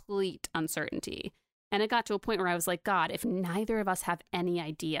complete uncertainty. And it got to a point where I was like, God, if neither of us have any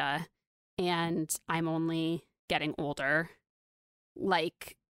idea and I'm only getting older,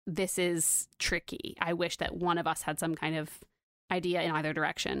 like this is tricky. I wish that one of us had some kind of idea in either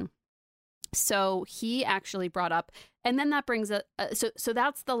direction. So he actually brought up, and then that brings so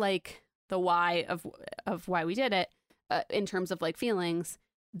that's the like the why of why we did it in terms of like feelings.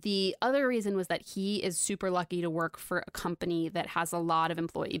 The other reason was that he is super lucky to work for a company that has a lot of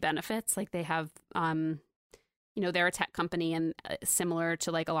employee benefits. Like they have, they're a tech company, and similar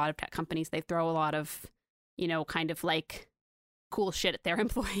to like a lot of tech companies, they throw a lot of, kind of like cool shit at their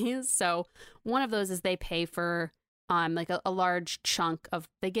employees. So one of those is they pay for like a large chunk of,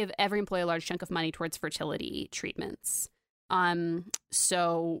 they give every employee a large chunk of money towards fertility treatments.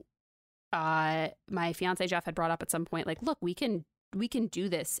 So my fiance Jeff had brought up at some point, like, look, we can do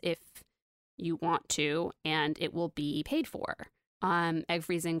this if you want to, and it will be paid for. Egg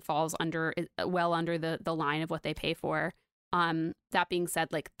freezing falls well under the line of what they pay for. That being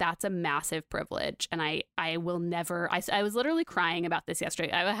said, like that's a massive privilege, and I will never. I was literally crying about this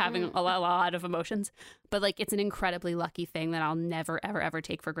yesterday. I was having a lot of emotions, but like it's an incredibly lucky thing that I'll never ever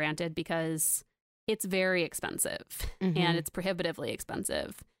take for granted, because it's very expensive and it's prohibitively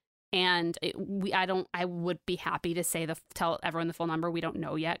expensive. And I would be happy to tell everyone the full number. We don't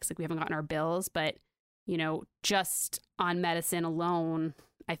know yet because like we haven't gotten our bills, but just on medicine alone,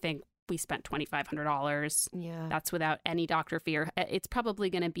 I think we spent $2,500. Yeah, that's without any doctor fee. It's probably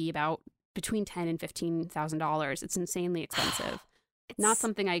going to be about between $10,000 and $15,000. It's insanely expensive. It's not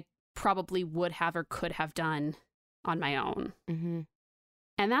something I probably would have or could have done on my own. And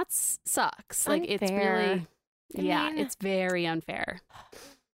that sucks. Unfair. Like it's really, it's very unfair.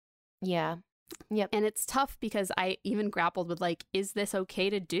 Yeah. Yep. And it's tough because I even grappled with like, is this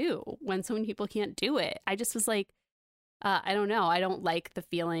okay to do when so many people can't do it? I just was like, I don't know. I don't like the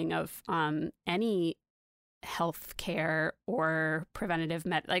feeling of any health care or preventative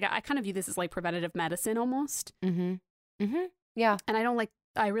like I kind of view this as like preventative medicine almost. Yeah. And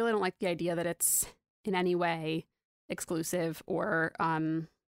I really don't like the idea that it's in any way exclusive or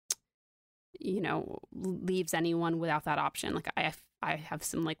leaves anyone without that option. Like I have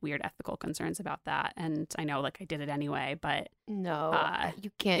some like weird ethical concerns about that, and I know like I did it anyway, but no, you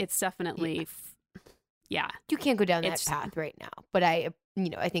can't. It's definitely Yeah. You can't go down that It's- path right now. But I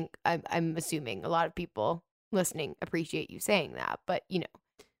think I'm assuming a lot of people listening appreciate you saying that. But,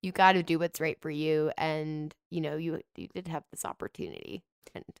 you got to do what's right for you. And, you did have this opportunity.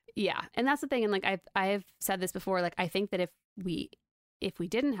 And Yeah. And that's the thing. And like, I've said this before, like, I think that if we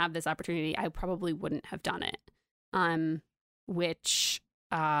didn't have this opportunity, I probably wouldn't have done it. Which,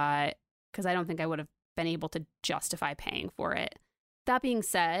 because I don't think I would have been able to justify paying for it. That being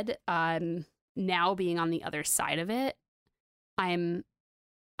said, now being on the other side of it, I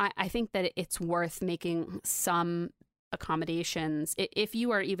think that it's worth making some accommodations. If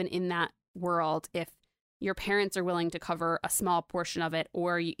you are even in that world, if your parents are willing to cover a small portion of it,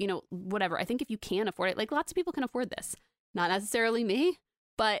 or, whatever, I think if you can afford it, like lots of people can afford this, not necessarily me,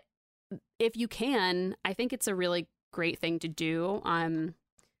 but if you can, I think it's a really great thing to do.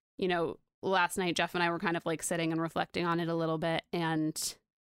 Last night, Jeff and I were kind of like sitting and reflecting on it a little bit. And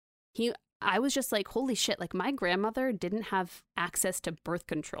I was just like, holy shit, like my grandmother didn't have access to birth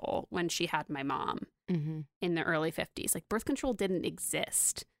control when she had my mom in the early 50s. Like birth control didn't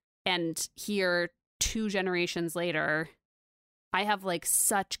exist. And here, 2 generations later, I have like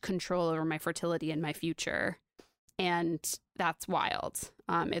such control over my fertility and my future. And that's wild.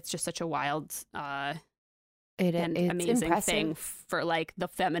 It's just such a wild and amazing impressive. thing for like the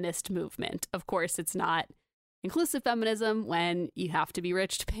feminist movement. Of course, it's not inclusive feminism when you have to be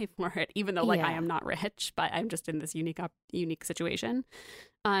rich to pay for it, even though like I am not rich, but I'm just in this unique situation.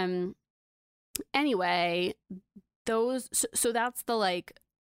 Anyway, so that's the like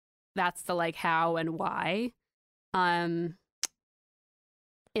how and why. And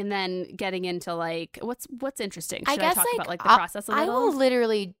then getting into like what's interesting. Should I talk about like the process a little? I will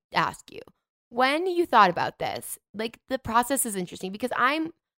literally ask you, when you thought about this, like the process is interesting because I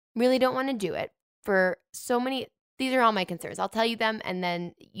really don't want to do it for so many. These are all my concerns. I'll tell you them and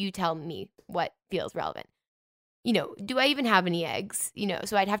then you tell me what feels relevant. Do I even have any eggs?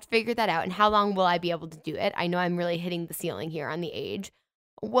 So I'd have to figure that out. And how long will I be able to do it? I know I'm really hitting the ceiling here on the age.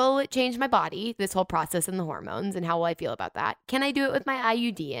 Will it change my body, this whole process and the hormones, and how will I feel about that? Can I do it with my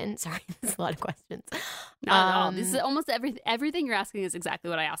IUD in? Sorry, there's a lot of questions. Not at all. This is almost everything you're asking is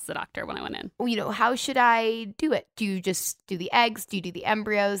exactly what I asked the doctor when I went in. How should I do it? Do you just do the eggs? Do you do the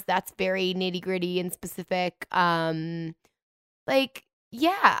embryos? That's very nitty gritty and specific. I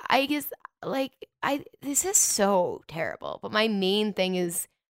guess this is so terrible. But my main thing is,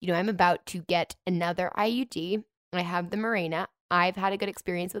 I'm about to get another IUD. I have the Mirena. I've had a good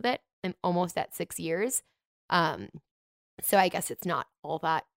experience with it. I'm almost at 6 years. So I guess it's not all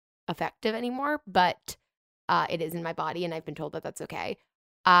that effective anymore, but it is in my body and I've been told that that's okay.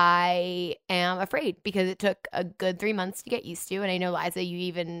 I am afraid because it took a good 3 months to get used to. And I know, Liza, you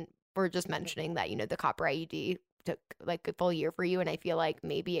even were just mentioning that, the copper IUD took like a full year for you. And I feel like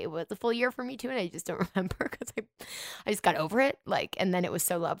maybe it was a full year for me too. And I just don't remember because I just got over it. And then it was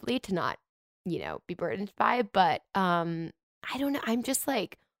so lovely to not, be burdened by. But I don't know. I'm just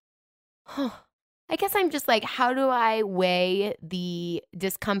like, I guess I'm just like, how do I weigh the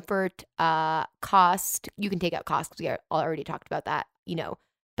discomfort, cost? You can take out cost because we already talked about that,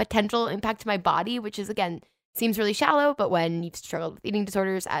 potential impact to my body, which is, again, seems really shallow. But when you've struggled with eating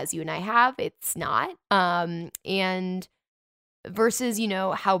disorders, as you and I have, it's not. And versus,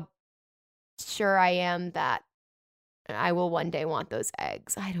 how sure I am that I will one day want those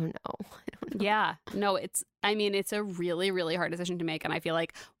eggs. I don't know. Yeah. No, it's a really, really hard decision to make. And I feel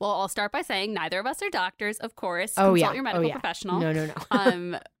like, well, I'll start by saying neither of us are doctors, of course. Consult your medical professional.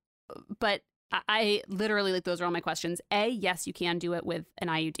 No. But I literally, like, those are all my questions. Yes, you can do it with an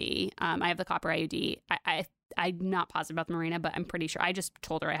IUD. I have the copper IUD. I'm not positive about the Mirena, but I'm pretty sure. I just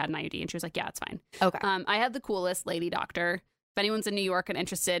told her I had an IUD and she was like, yeah, it's fine. Okay. I had the coolest lady doctor. If anyone's in New York and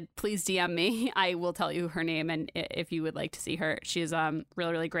interested, please DM me. I will tell you her name, and if you would like to see her, she's really,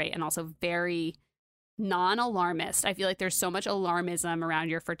 really great and also very non-alarmist. I feel like there's so much alarmism around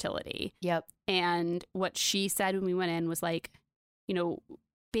your fertility. Yep. And what she said when we went in was like,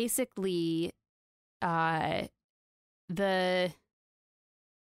 basically, the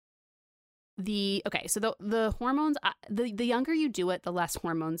hormones, the younger you do it, the less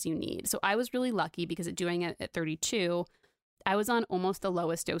hormones you need. So I was really lucky because doing it at 32, I was on almost the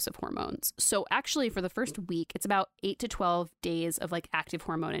lowest dose of hormones. So actually for the first week, it's about 8 to 12 days of like active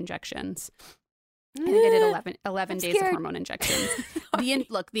hormone injections. I think I did 11 days of hormone injections.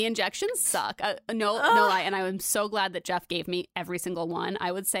 The injections suck. No lie. And I am so glad that Jeff gave me every single one.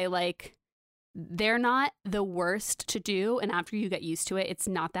 I would say like they're not the worst to do, and after you get used to it, it's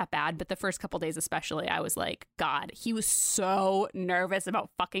not that bad. But the first couple days especially, I was like, God, he was so nervous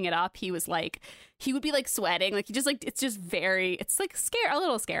about fucking it up. He was like, he would be like sweating, like he just like, it's like a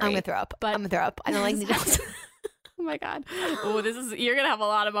little scary. I'm gonna throw up. But I'm gonna throw up. I don't like needles. Oh my God. Oh, you're gonna have a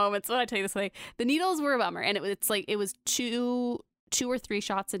lot of moments when I tell you this. Like, the needles were a bummer, and it was 2 or 3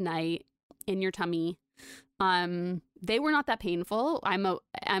 shots a night in your tummy. They were not that painful. I'm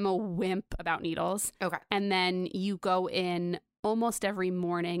a wimp about needles. Okay. And then you go in almost every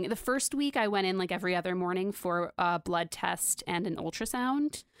morning. The first week I went in like every other morning for a blood test and an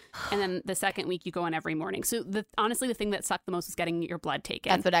ultrasound. And then the second week you go in every morning. So honestly, the thing that sucked the most was getting your blood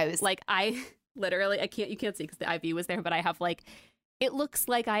taken. That's what I was like. I literally, you can't see because the IV was there, but I have like, it looks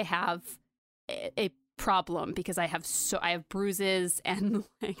like I have a problem because I have bruises and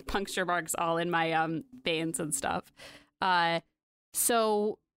like puncture marks all in my veins and stuff.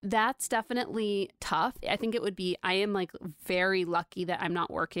 So that's definitely tough. I think I am like very lucky that I'm not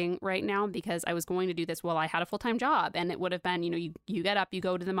working right now, because I was going to do this while I had a full-time job, and it would have been, you get up, you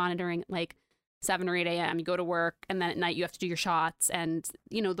go to the monitoring like 7 or 8 a.m. You go to work, and then at night you have to do your shots. And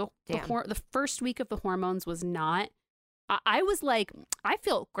the first week of the hormones was not. I was like, I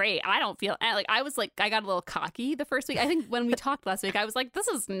feel great. I don't feel like, I was like, I got a little cocky the first week. I think when we talked last week, I was like, this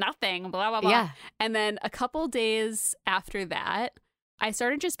is nothing, blah, blah, blah. Yeah. And then a couple days after that, I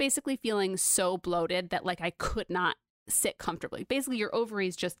started just basically feeling so bloated that like I could not sit comfortably. Basically, your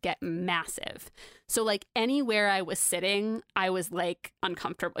ovaries just get massive. So like anywhere I was sitting, I was like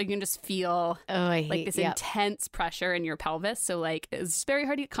uncomfortable. You can just feel like this intense pressure in your pelvis. So like it was very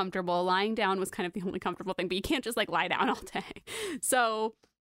hard to get comfortable. Lying down was kind of the only comfortable thing, but you can't just like lie down all day. So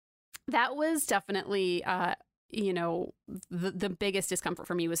that was definitely, the biggest discomfort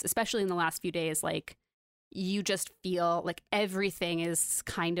for me was, especially in the last few days, like you just feel like everything is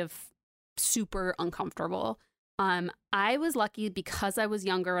kind of super uncomfortable. I was lucky because I was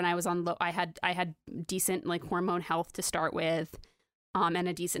younger and I was on I had decent like hormone health to start with, and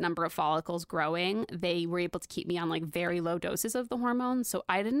a decent number of follicles growing. They were able to keep me on like very low doses of the hormones, so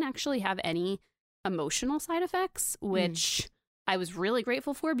I didn't actually have any emotional side effects, which I was really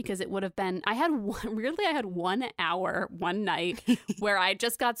grateful for, because it would have been, I had 1 hour one night where I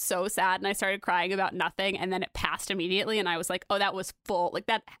just got so sad and I started crying about nothing, and then it passed immediately, and I was like, oh, that was full, like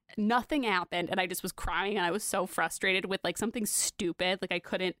that, nothing happened, and I just was crying, and I was so frustrated with like something stupid, like I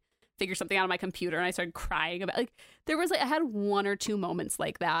couldn't figure something out on my computer, and I started crying about, like, there was like, I had 1 or 2 moments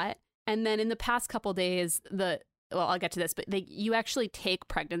like that. And then in the past couple days, I'll get to this, but you actually take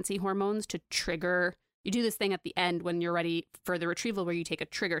pregnancy hormones to trigger. You do this thing at the end when you're ready for the retrieval where you take a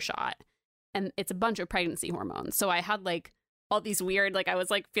trigger shot, and it's a bunch of pregnancy hormones. So I had like all these weird, like I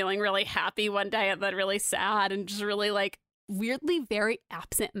was like feeling really happy one day and then really sad and just really like weirdly very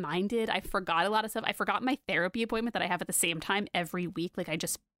absent-minded. I forgot a lot of stuff. I forgot my therapy appointment that I have at the same time every week. Like I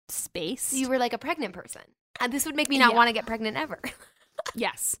just spaced. You were like a pregnant person. And this would make me not want to get pregnant ever.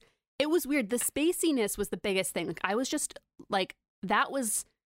 Yes. It was weird. The spaciness was the biggest thing. Like I was just like, that was...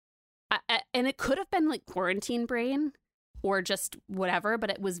 and it could have been like quarantine brain or just whatever, but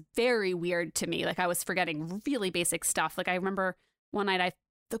it was very weird to me. Like I was forgetting really basic stuff. Like I remember one night I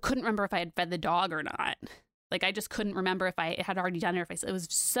couldn't remember if I had fed the dog or not. Like I just couldn't remember if I had already done it or if it was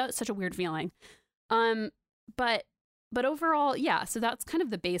such a weird feeling. But overall, yeah. So that's kind of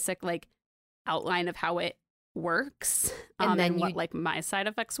the basic like outline of how it works, and then what like my side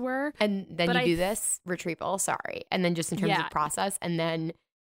effects were. And then do this retrieval. Sorry, and then just in terms of process, and then.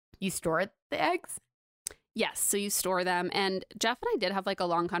 You store the eggs? Yes. So you store them. And Jeff and I did have like a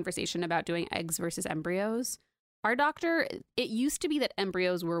long conversation about doing eggs versus embryos. Our doctor, it used to be that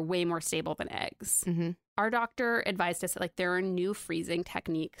embryos were way more stable than eggs. Mm-hmm. Our doctor advised us that like there are new freezing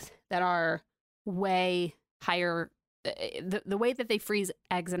techniques that are way higher. The way that they freeze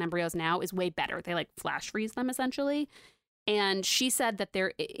eggs and embryos now is way better. They like flash freeze them essentially. And she said that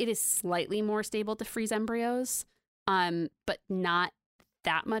it is slightly more stable to freeze embryos, but not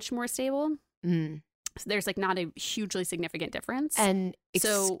that much more stable. So there's like not a hugely significant difference. And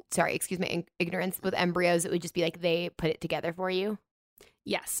sorry, excuse my ignorance, with embryos it would just be like they put it together for you?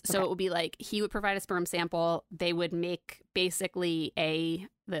 Yes. So it would be like he would provide a sperm sample, they would make basically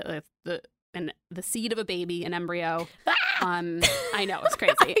the seed of a baby, an embryo. I know, it's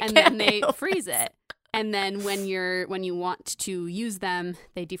crazy. And then they freeze it. And then when you want to use them,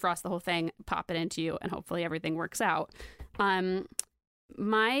 they defrost the whole thing, pop it into you, and hopefully everything works out.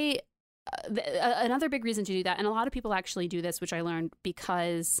 Another big reason to do that, and a lot of people actually do this, which I learned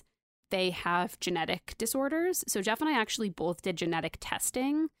because they have genetic disorders. So Jeff and I actually both did genetic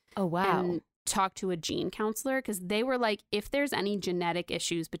testing. Oh, wow. And talk to a gene counselor because they were like, if there's any genetic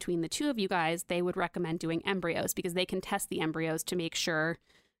issues between the two of you guys, they would recommend doing embryos because they can test the embryos to make sure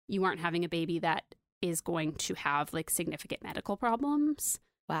you aren't having a baby that is going to have like significant medical problems.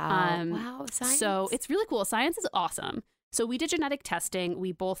 Wow. Wow. Science. So it's really cool. Science is awesome. So we did genetic testing.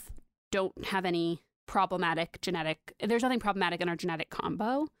 We both don't have any there's nothing problematic in our genetic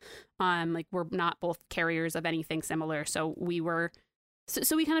combo. Like we're not both carriers of anything similar. So we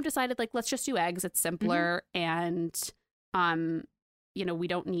kind of decided like, let's just do eggs. It's simpler. And, we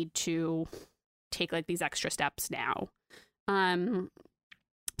don't need to take like these extra steps now.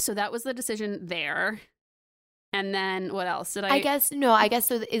 So that was the decision there. And then what else did I guess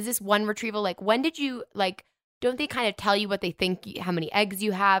so. Is this one retrieval? Like, when did you like? Don't they kind of tell you what they think, how many eggs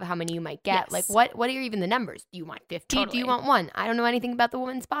you have, how many you might get? Yes. Like, what are even the numbers? Do you want 50? Totally. Do you want 1? I don't know anything about the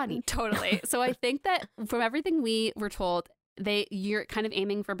woman's body. Totally. So I think that from everything we were told, you're kind of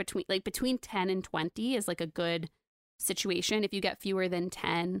aiming for between 10 and 20 is like a good situation. If you get fewer than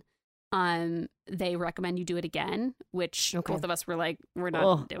 10, they recommend you do it again, which both of us were like, we're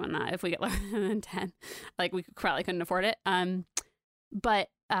not doing that if we get lower than 10. Like we probably couldn't afford it.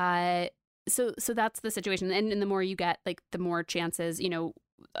 So that's the situation. And the more you get, like the more chances,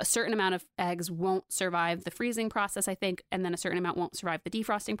 a certain amount of eggs won't survive the freezing process, I think, and then a certain amount won't survive the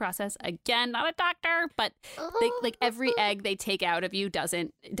defrosting process. Again, not a doctor, but like every egg they take out of you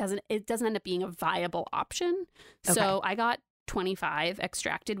doesn't end up being a viable option. Okay. So I got 25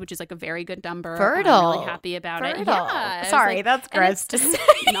 extracted, which is like a very good number. Fertile. I'm really happy about it. Yeah, sorry, like, that's gross to say.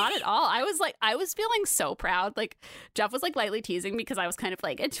 Not at all. I was feeling so proud. Like Jeff was like lightly teasing because I was kind of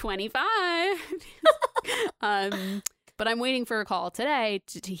like at 25. But I'm waiting for a call today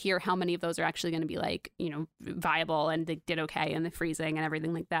to hear how many of those are actually going to be like, viable and they did okay in the freezing and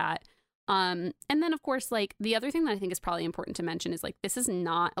everything like that. And then, of course, like the other thing that I think is probably important to mention is like this is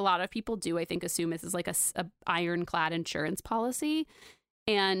not a lot of people do, I think, assume this is like a ironclad insurance policy.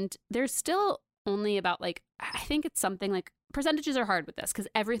 And there's still only about like, I think it's something like percentages are hard with this because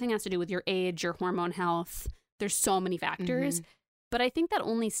everything has to do with your age, your hormone health. There's so many factors. Mm-hmm. But I think that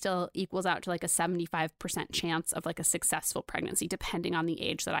only still equals out to like a 75% chance of like a successful pregnancy, depending on the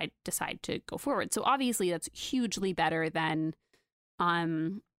age that I decide to go forward. So obviously that's hugely better than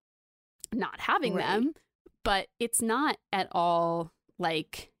not having them, but it's not at all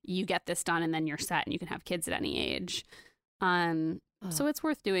like you get this done and then you're set and you can have kids at any age. So it's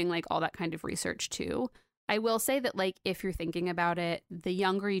worth doing like all that kind of research too. I will say that like if you're thinking about it, the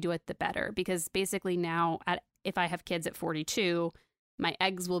younger you do it, the better, because basically now if I have kids at 42, my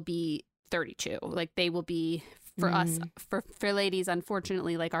eggs will be 32. Like they will be for us, for ladies,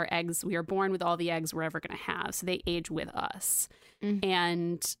 unfortunately, like our eggs, we are born with all the eggs we're ever going to have. So they age with us.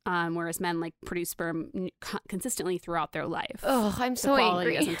 And whereas men like produce sperm consistently throughout their life. Oh, I'm so the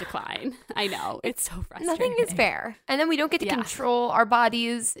quality angry. Doesn't decline. I know. It's so frustrating. Nothing is fair. And then we don't get to control our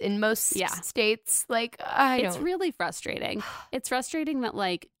bodies in most states. Like, It's really frustrating. It's frustrating that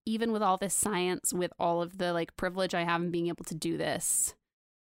like, even with all this science, with all of the like privilege I have in being able to do this,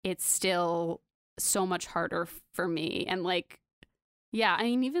 it's still so much harder for me. And like, yeah, I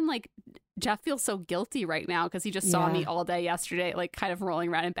mean, even like Jeff feels so guilty right now because he just saw me all day yesterday, like kind of rolling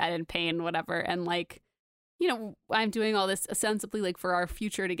around in bed in pain, whatever. And like, I'm doing all this ostensibly like for our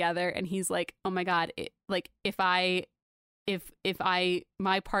future together. And he's like, oh my God, like if my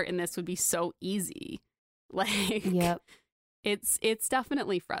part in this would be so easy. Like, it's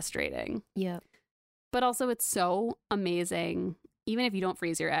definitely frustrating. Yep. But also it's so amazing. Even if you don't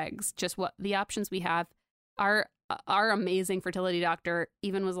freeze your eggs, just what the options we have. Our amazing fertility doctor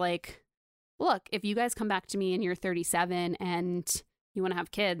even was like, look, if you guys come back to me and you're 37 and you want to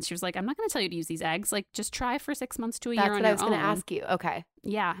have kids, she was like, I'm not going to tell you to use these eggs. Like, just try for 6 months to a year on your own. That's what I was going to ask you. Okay.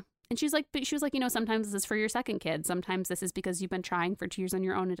 Yeah. And she was like, sometimes this is for your second kid. Sometimes this is because you've been trying for 2 years on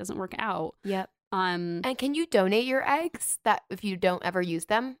your own. It doesn't work out. Yep. And can you donate your eggs that if you don't ever use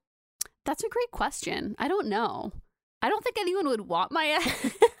them? That's a great question. I don't know. I don't think anyone would want my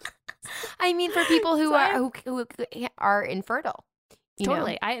eggs. I mean, for people who are infertile.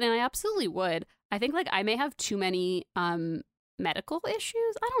 Totally. I absolutely would. I think like I may have too many medical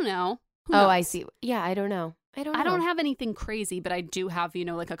issues. I don't know. Who knows? I see. Yeah, I don't know. I don't have anything crazy, but I do have,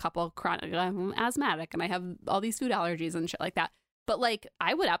 like a couple of chronic, I'm asthmatic and I have all these food allergies and shit like that. But like,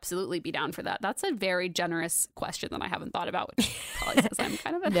 I would absolutely be down for that. That's a very generous question that I haven't thought about, which probably says I'm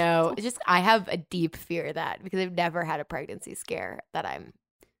kind of an No, it's just I have a deep fear of that because I've never had a pregnancy scare that I'm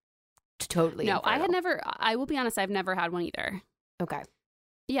totally infertile. I will be honest, I've never had one either. Okay.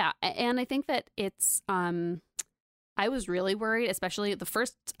 Yeah, and I think that it's I was really worried, especially the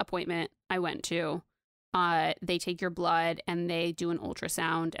first appointment I went to. they take your blood and they do an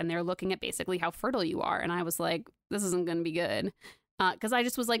ultrasound and they're looking at basically how fertile you are. And I was like, this isn't going to be good. Because I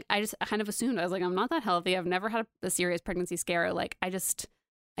just kind of assumed, I was like, I'm not that healthy. I've never had a serious pregnancy scare. Like, I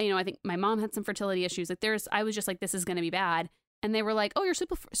think my mom had some fertility issues. Like, I was just like, this is going to be bad. And they were like, oh, you're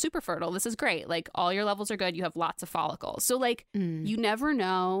super fertile. This is great. Like, all your levels are good. You have lots of follicles. So, like, you never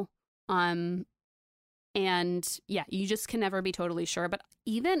know. And yeah, you just can never be totally sure. But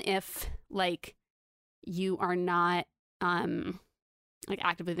even if, like, you are not, like,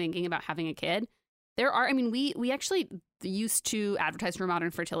 actively thinking about having a kid, we actually used to advertise for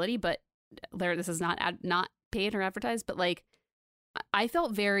Modern Fertility, but this is not paid or advertised, but, like, I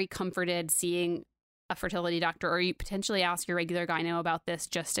felt very comforted seeing a fertility doctor, or you potentially ask your regular gyno about this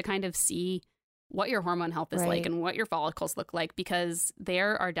just to kind of see what your hormone health is like and what your follicles look like, because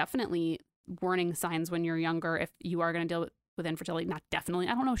there are definitely warning signs when you're younger if you are going to deal with infertility. Not definitely.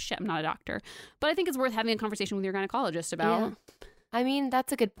 I don't know shit. I'm not a doctor. But I think it's worth having a conversation with your gynecologist about. Yeah. I mean,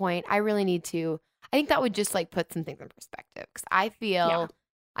 that's a good point. I really need to. I think that would just like put some things in perspective, because I feel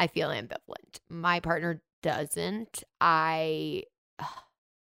ambivalent. My partner doesn't.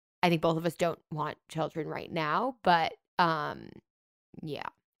 I think both of us don't want children right now, but yeah,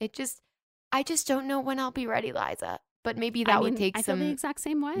 I just don't know when I'll be ready, Liza. But maybe that would take some. I feel the exact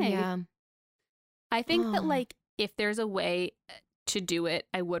same way. Yeah, I think that, like, if there's a way to do it,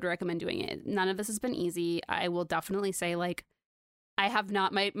 I would recommend doing it. None of this has been easy. I will definitely say, like, I have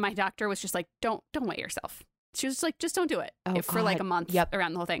not. My doctor was just like, don't weigh yourself. She was just like, just don't do it for like a month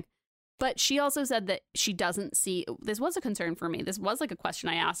around the whole thing. But she also said that she doesn't see, this was a concern for me. This was like a question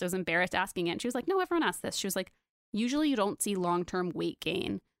I asked. I was embarrassed asking it. And she was like, no, everyone asks this. She was like, usually you don't see long-term weight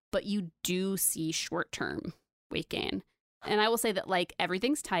gain, but you do see short-term weight gain. And I will say that, like,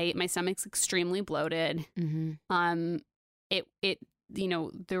 everything's tight. My stomach's extremely bloated. Mm-hmm.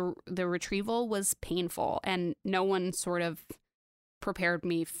 The retrieval was painful, and no one sort of prepared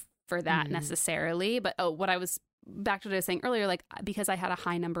me for that necessarily. But what I was back to what I was saying earlier, like, because I had a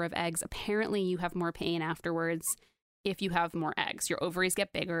high number of eggs, apparently you have more pain afterwards if you have more eggs. Your ovaries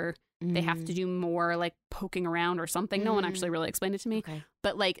get bigger. They have to do more, like, poking around or something. No one actually really explained it to me. Okay.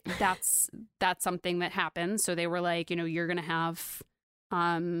 But, like, that's something that happens. So they were like, you're going to have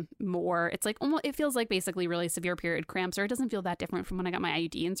more. It's like, almost, it feels like basically really severe period cramps, or it doesn't feel that different from when I got my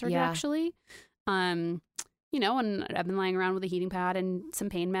IUD inserted, actually. And I've been lying around with a heating pad and some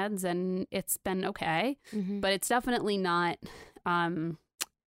pain meds, and it's been okay. But it's definitely not, they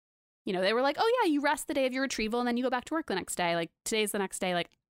were like, oh, yeah, you rest the day of your retrieval and then you go back to work the next day. Like, today's the next day. Like,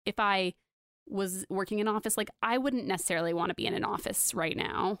 if I was working in an office, like, I wouldn't necessarily want to be in an office right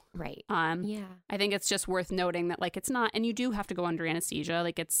now. Right. Yeah. I think it's just worth noting that, like, it's not, and you do have to go under anesthesia.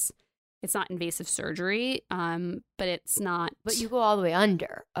 Like, it's not invasive surgery, but it's not. But you go all the way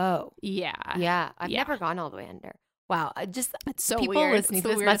under. Oh. Yeah. Yeah. I've never gone all the way under. Wow. It's so people weird. listening to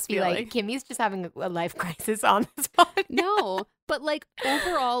this must be like, Kimmy's just having a life crisis on this podcast. No, but, like,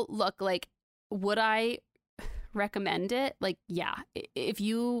 overall, look, like, would I recommend it? Like, yeah. If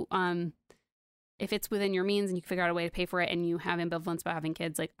you, if it's within your means and you can figure out a way to pay for it and you have ambivalence about having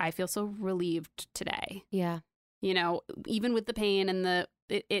kids, like, I feel so relieved today. Yeah. Even with the pain and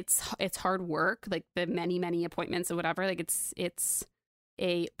it's hard work, like the many appointments or whatever, like it's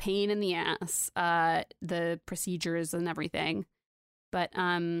a pain in the ass, the procedures and everything, but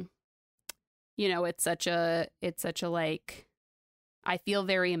it's such a like, I feel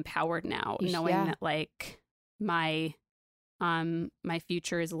very empowered now knowing that, like, my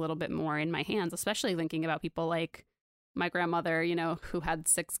future is a little bit more in my hands, especially thinking about people like my grandmother, who had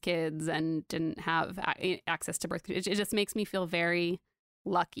 6 kids and didn't have access to birth. It just makes me feel very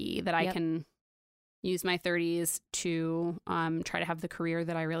lucky that I can use my 30s to try to have the career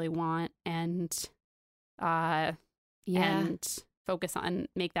that I really want and focus on,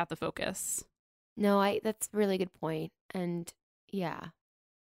 make that the focus. No, that's a really good point. And yeah.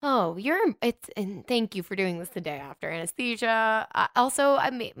 Oh, and thank you for doing this the day after anesthesia. Also,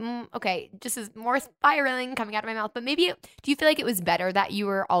 I mean, okay, just as more spiraling coming out of my mouth, but maybe, do you feel like it was better that you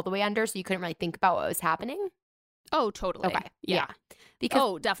were all the way under so you couldn't really think about what was happening? Oh, totally. Okay. Yeah.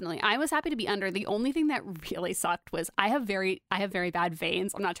 Because definitely. I was happy to be under. The only thing that really sucked was I have very bad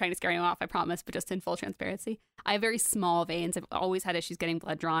veins. I'm not trying to scare you off, I promise, but just in full transparency. I have very small veins. I've always had issues getting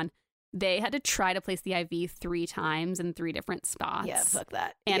blood drawn. They had to try to place the IV 3 times in 3 different spots. Yeah, fuck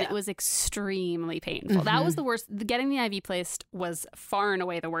that. And it was extremely painful. That was the worst. Getting the IV placed was far and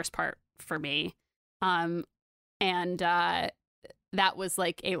away the worst part for me. And that was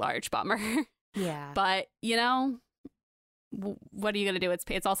like a large bummer. Yeah. But, what are you going to do?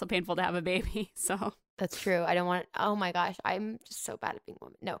 It's also painful to have a baby. So That's true. I don't want, oh my gosh, I'm just so bad at being a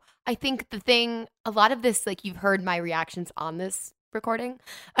woman. No, I think a lot of this, like you've heard my reactions on this recording,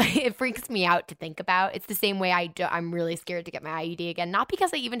 it freaks me out to think about. It's the same way I'm really scared to get my IUD again. Not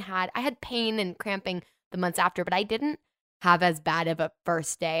because I had pain and cramping the months after, but I didn't have as bad of a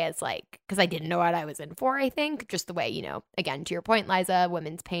first day as because I didn't know what I was in for, I think. Just the way, again, to your point, Liza,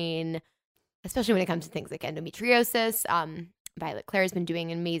 women's pain, especially when it comes to things like endometriosis. Violet Claire's been doing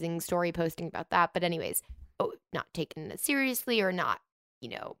an amazing story posting about that. But anyways, not taken as seriously or not,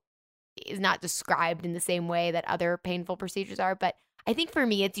 is not described in the same way that other painful procedures are. But I think for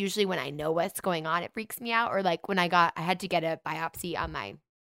me, it's usually when I know what's going on, it freaks me out. Or like when I had to get a biopsy on my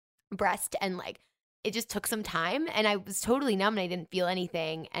breast and it just took some time and I was totally numb and I didn't feel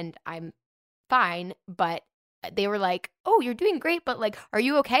anything and I'm fine. But they were like, oh, you're doing great. But are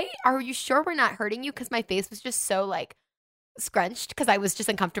you okay? Are you sure we're not hurting you? Because my face was just so scrunched because I was just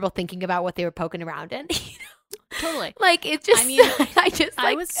uncomfortable thinking about what they were poking around in. Totally. It just,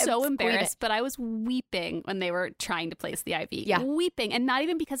 I was so embarrassed, but I was weeping when they were trying to place the IV. Yeah. Weeping. And not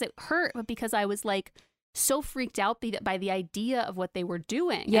even because it hurt, but because I was so freaked out by the idea of what they were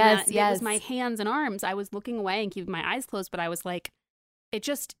doing. Yes, It was my hands and arms. I was looking away and keeping my eyes closed, but I was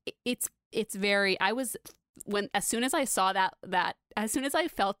as soon as I saw that as soon as I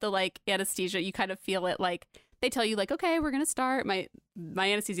felt the anesthesia, you kind of feel it they tell you okay, we're going to start. My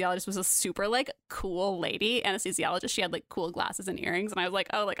anesthesiologist was a super cool lady anesthesiologist. She had cool glasses and earrings. And I was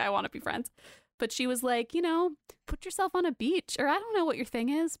I want to be friends. But she was put yourself on a beach, or I don't know what your thing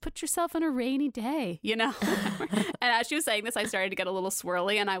is. Put yourself on a rainy day, And as she was saying this, I started to get a little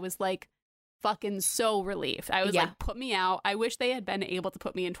swirly and I was fucking so relieved. I was put me out. I wish they had been able to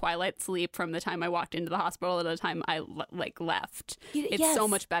put me in twilight sleep from the time I walked into the hospital to the time I left. It's so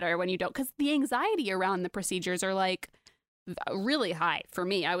much better when you don't, because the anxiety around the procedures are really high for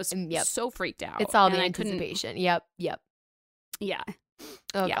me. I was so freaked out. It's all the anticipation. Yep. Yeah.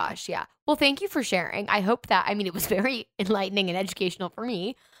 Oh gosh, yeah. Well, thank you for sharing. I hope that, it was very enlightening and educational for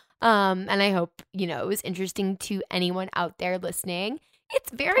me. And I hope, it was interesting to anyone out there listening. It's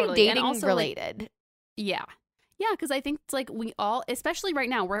very dating also, related. Yeah, because I think it's we all, especially right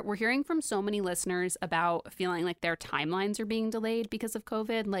now, we're hearing from so many listeners about feeling their timelines are being delayed because of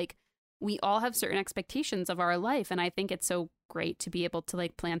COVID. We all have certain expectations of our life, and I think it's so great to be able to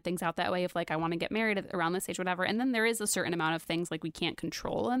plan things out that way. If I want to get married around this age, whatever, and then there is a certain amount of things we can't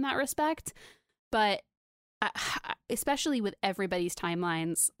control in that respect. But especially with everybody's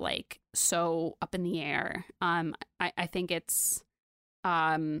timelines so up in the air, I think it's.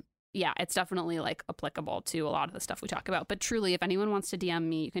 It's definitely applicable to a lot of the stuff we talk about. But truly, if anyone wants to DM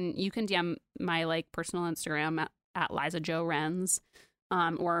me, you can DM my personal Instagram at Liza Jo Renz,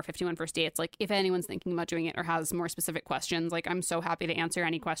 or 51 First Dates. If anyone's thinking about doing it or has more specific questions, I'm so happy to answer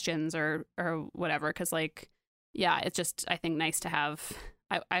any questions or whatever. Because it's just, I think, nice to have.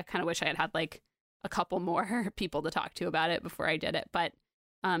 I kind of wish I had a couple more people to talk to about it before I did it. But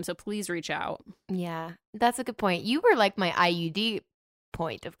so please reach out. Yeah, that's a good point. You were my IUD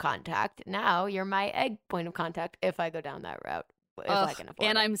point of contact. Now you're my egg point of contact if I go down that route, if I can afford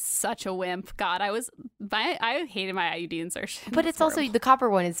and it. I'm such a wimp. God, I hated my IUD insertion. But it's also, the copper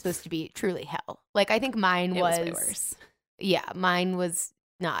one is supposed to be truly hell. I think mine was way worse. Yeah, mine was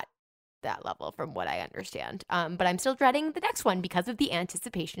not that level from what I understand. But I'm still dreading the next one because of the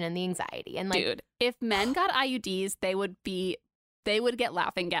anticipation and the anxiety. And dude, if men got IUDs, they would get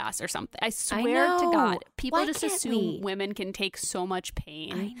laughing gas or something. I swear to God. People just assume women can take so much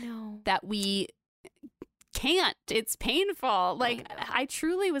pain that we can't. It's painful. I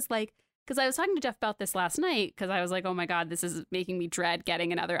truly was because I was talking to Jeff about this last night because I was oh my God, this is making me dread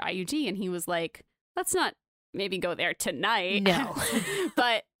getting another IUD. And he was let's not maybe go there tonight. No.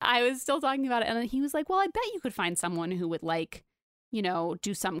 But I was still talking about it. And he was well, I bet you could find someone who would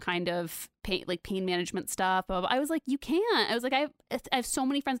do some kind of pain management stuff. I was you can't. I was I have so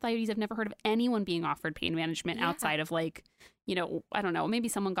many friends with IUDs. I've never heard of anyone being offered pain management outside of I don't know, maybe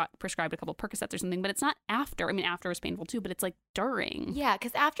someone got prescribed a couple Percocets or something, but it's not after. After was painful too, but it's during. Yeah,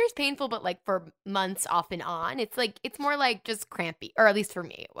 because after is painful, but for months off and on, it's it's more just crampy, or at least for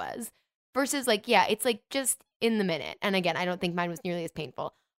me it was. Versus it's just in the minute. And again, I don't think mine was nearly as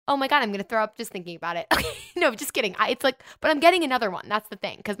painful. Oh my God, I'm going to throw up just thinking about it. Okay, no, just kidding. But I'm getting another one. That's the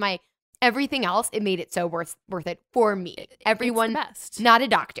thing. Because my everything else, it made it so worth it for me. Everyone, best. Not a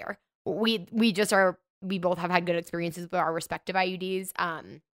doctor. We both have had good experiences with our respective IUDs.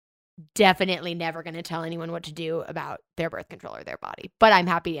 Definitely never going to tell anyone what to do about their birth control or their body. But I'm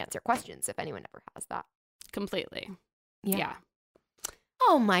happy to answer questions if anyone ever has that. Completely. Yeah.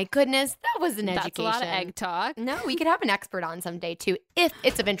 Oh my goodness, that was an education. That's a lot of egg talk. No, we could have an expert on someday too, if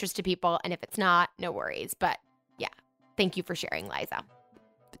it's of interest to people, and if it's not, no worries. But yeah, thank you for sharing, Liza.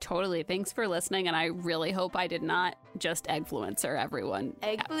 Totally. Thanks for listening, and I really hope I did not just eggfluencer everyone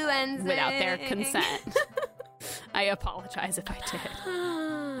Eggfluencer without their consent. I apologize if I did.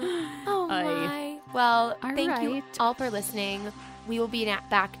 Oh my. Well, All thank you right. all for listening. We will be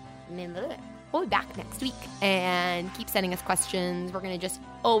back. We'll be back next week, and keep sending us questions. We're going to just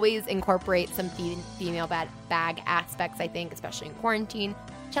always incorporate some female bag aspects, I think, especially in quarantine.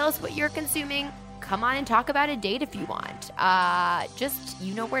 Tell us what you're consuming. Come on and talk about a date if you want. Just,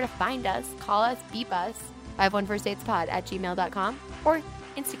 you know where to find us. Call us, beep us, 51firstdatespod@gmail.com or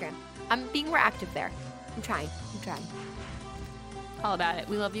Instagram. I'm being more active there. I'm trying. All about it.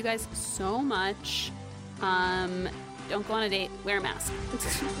 We love you guys so much. Don't go on a date. Wear a mask.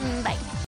 Bye.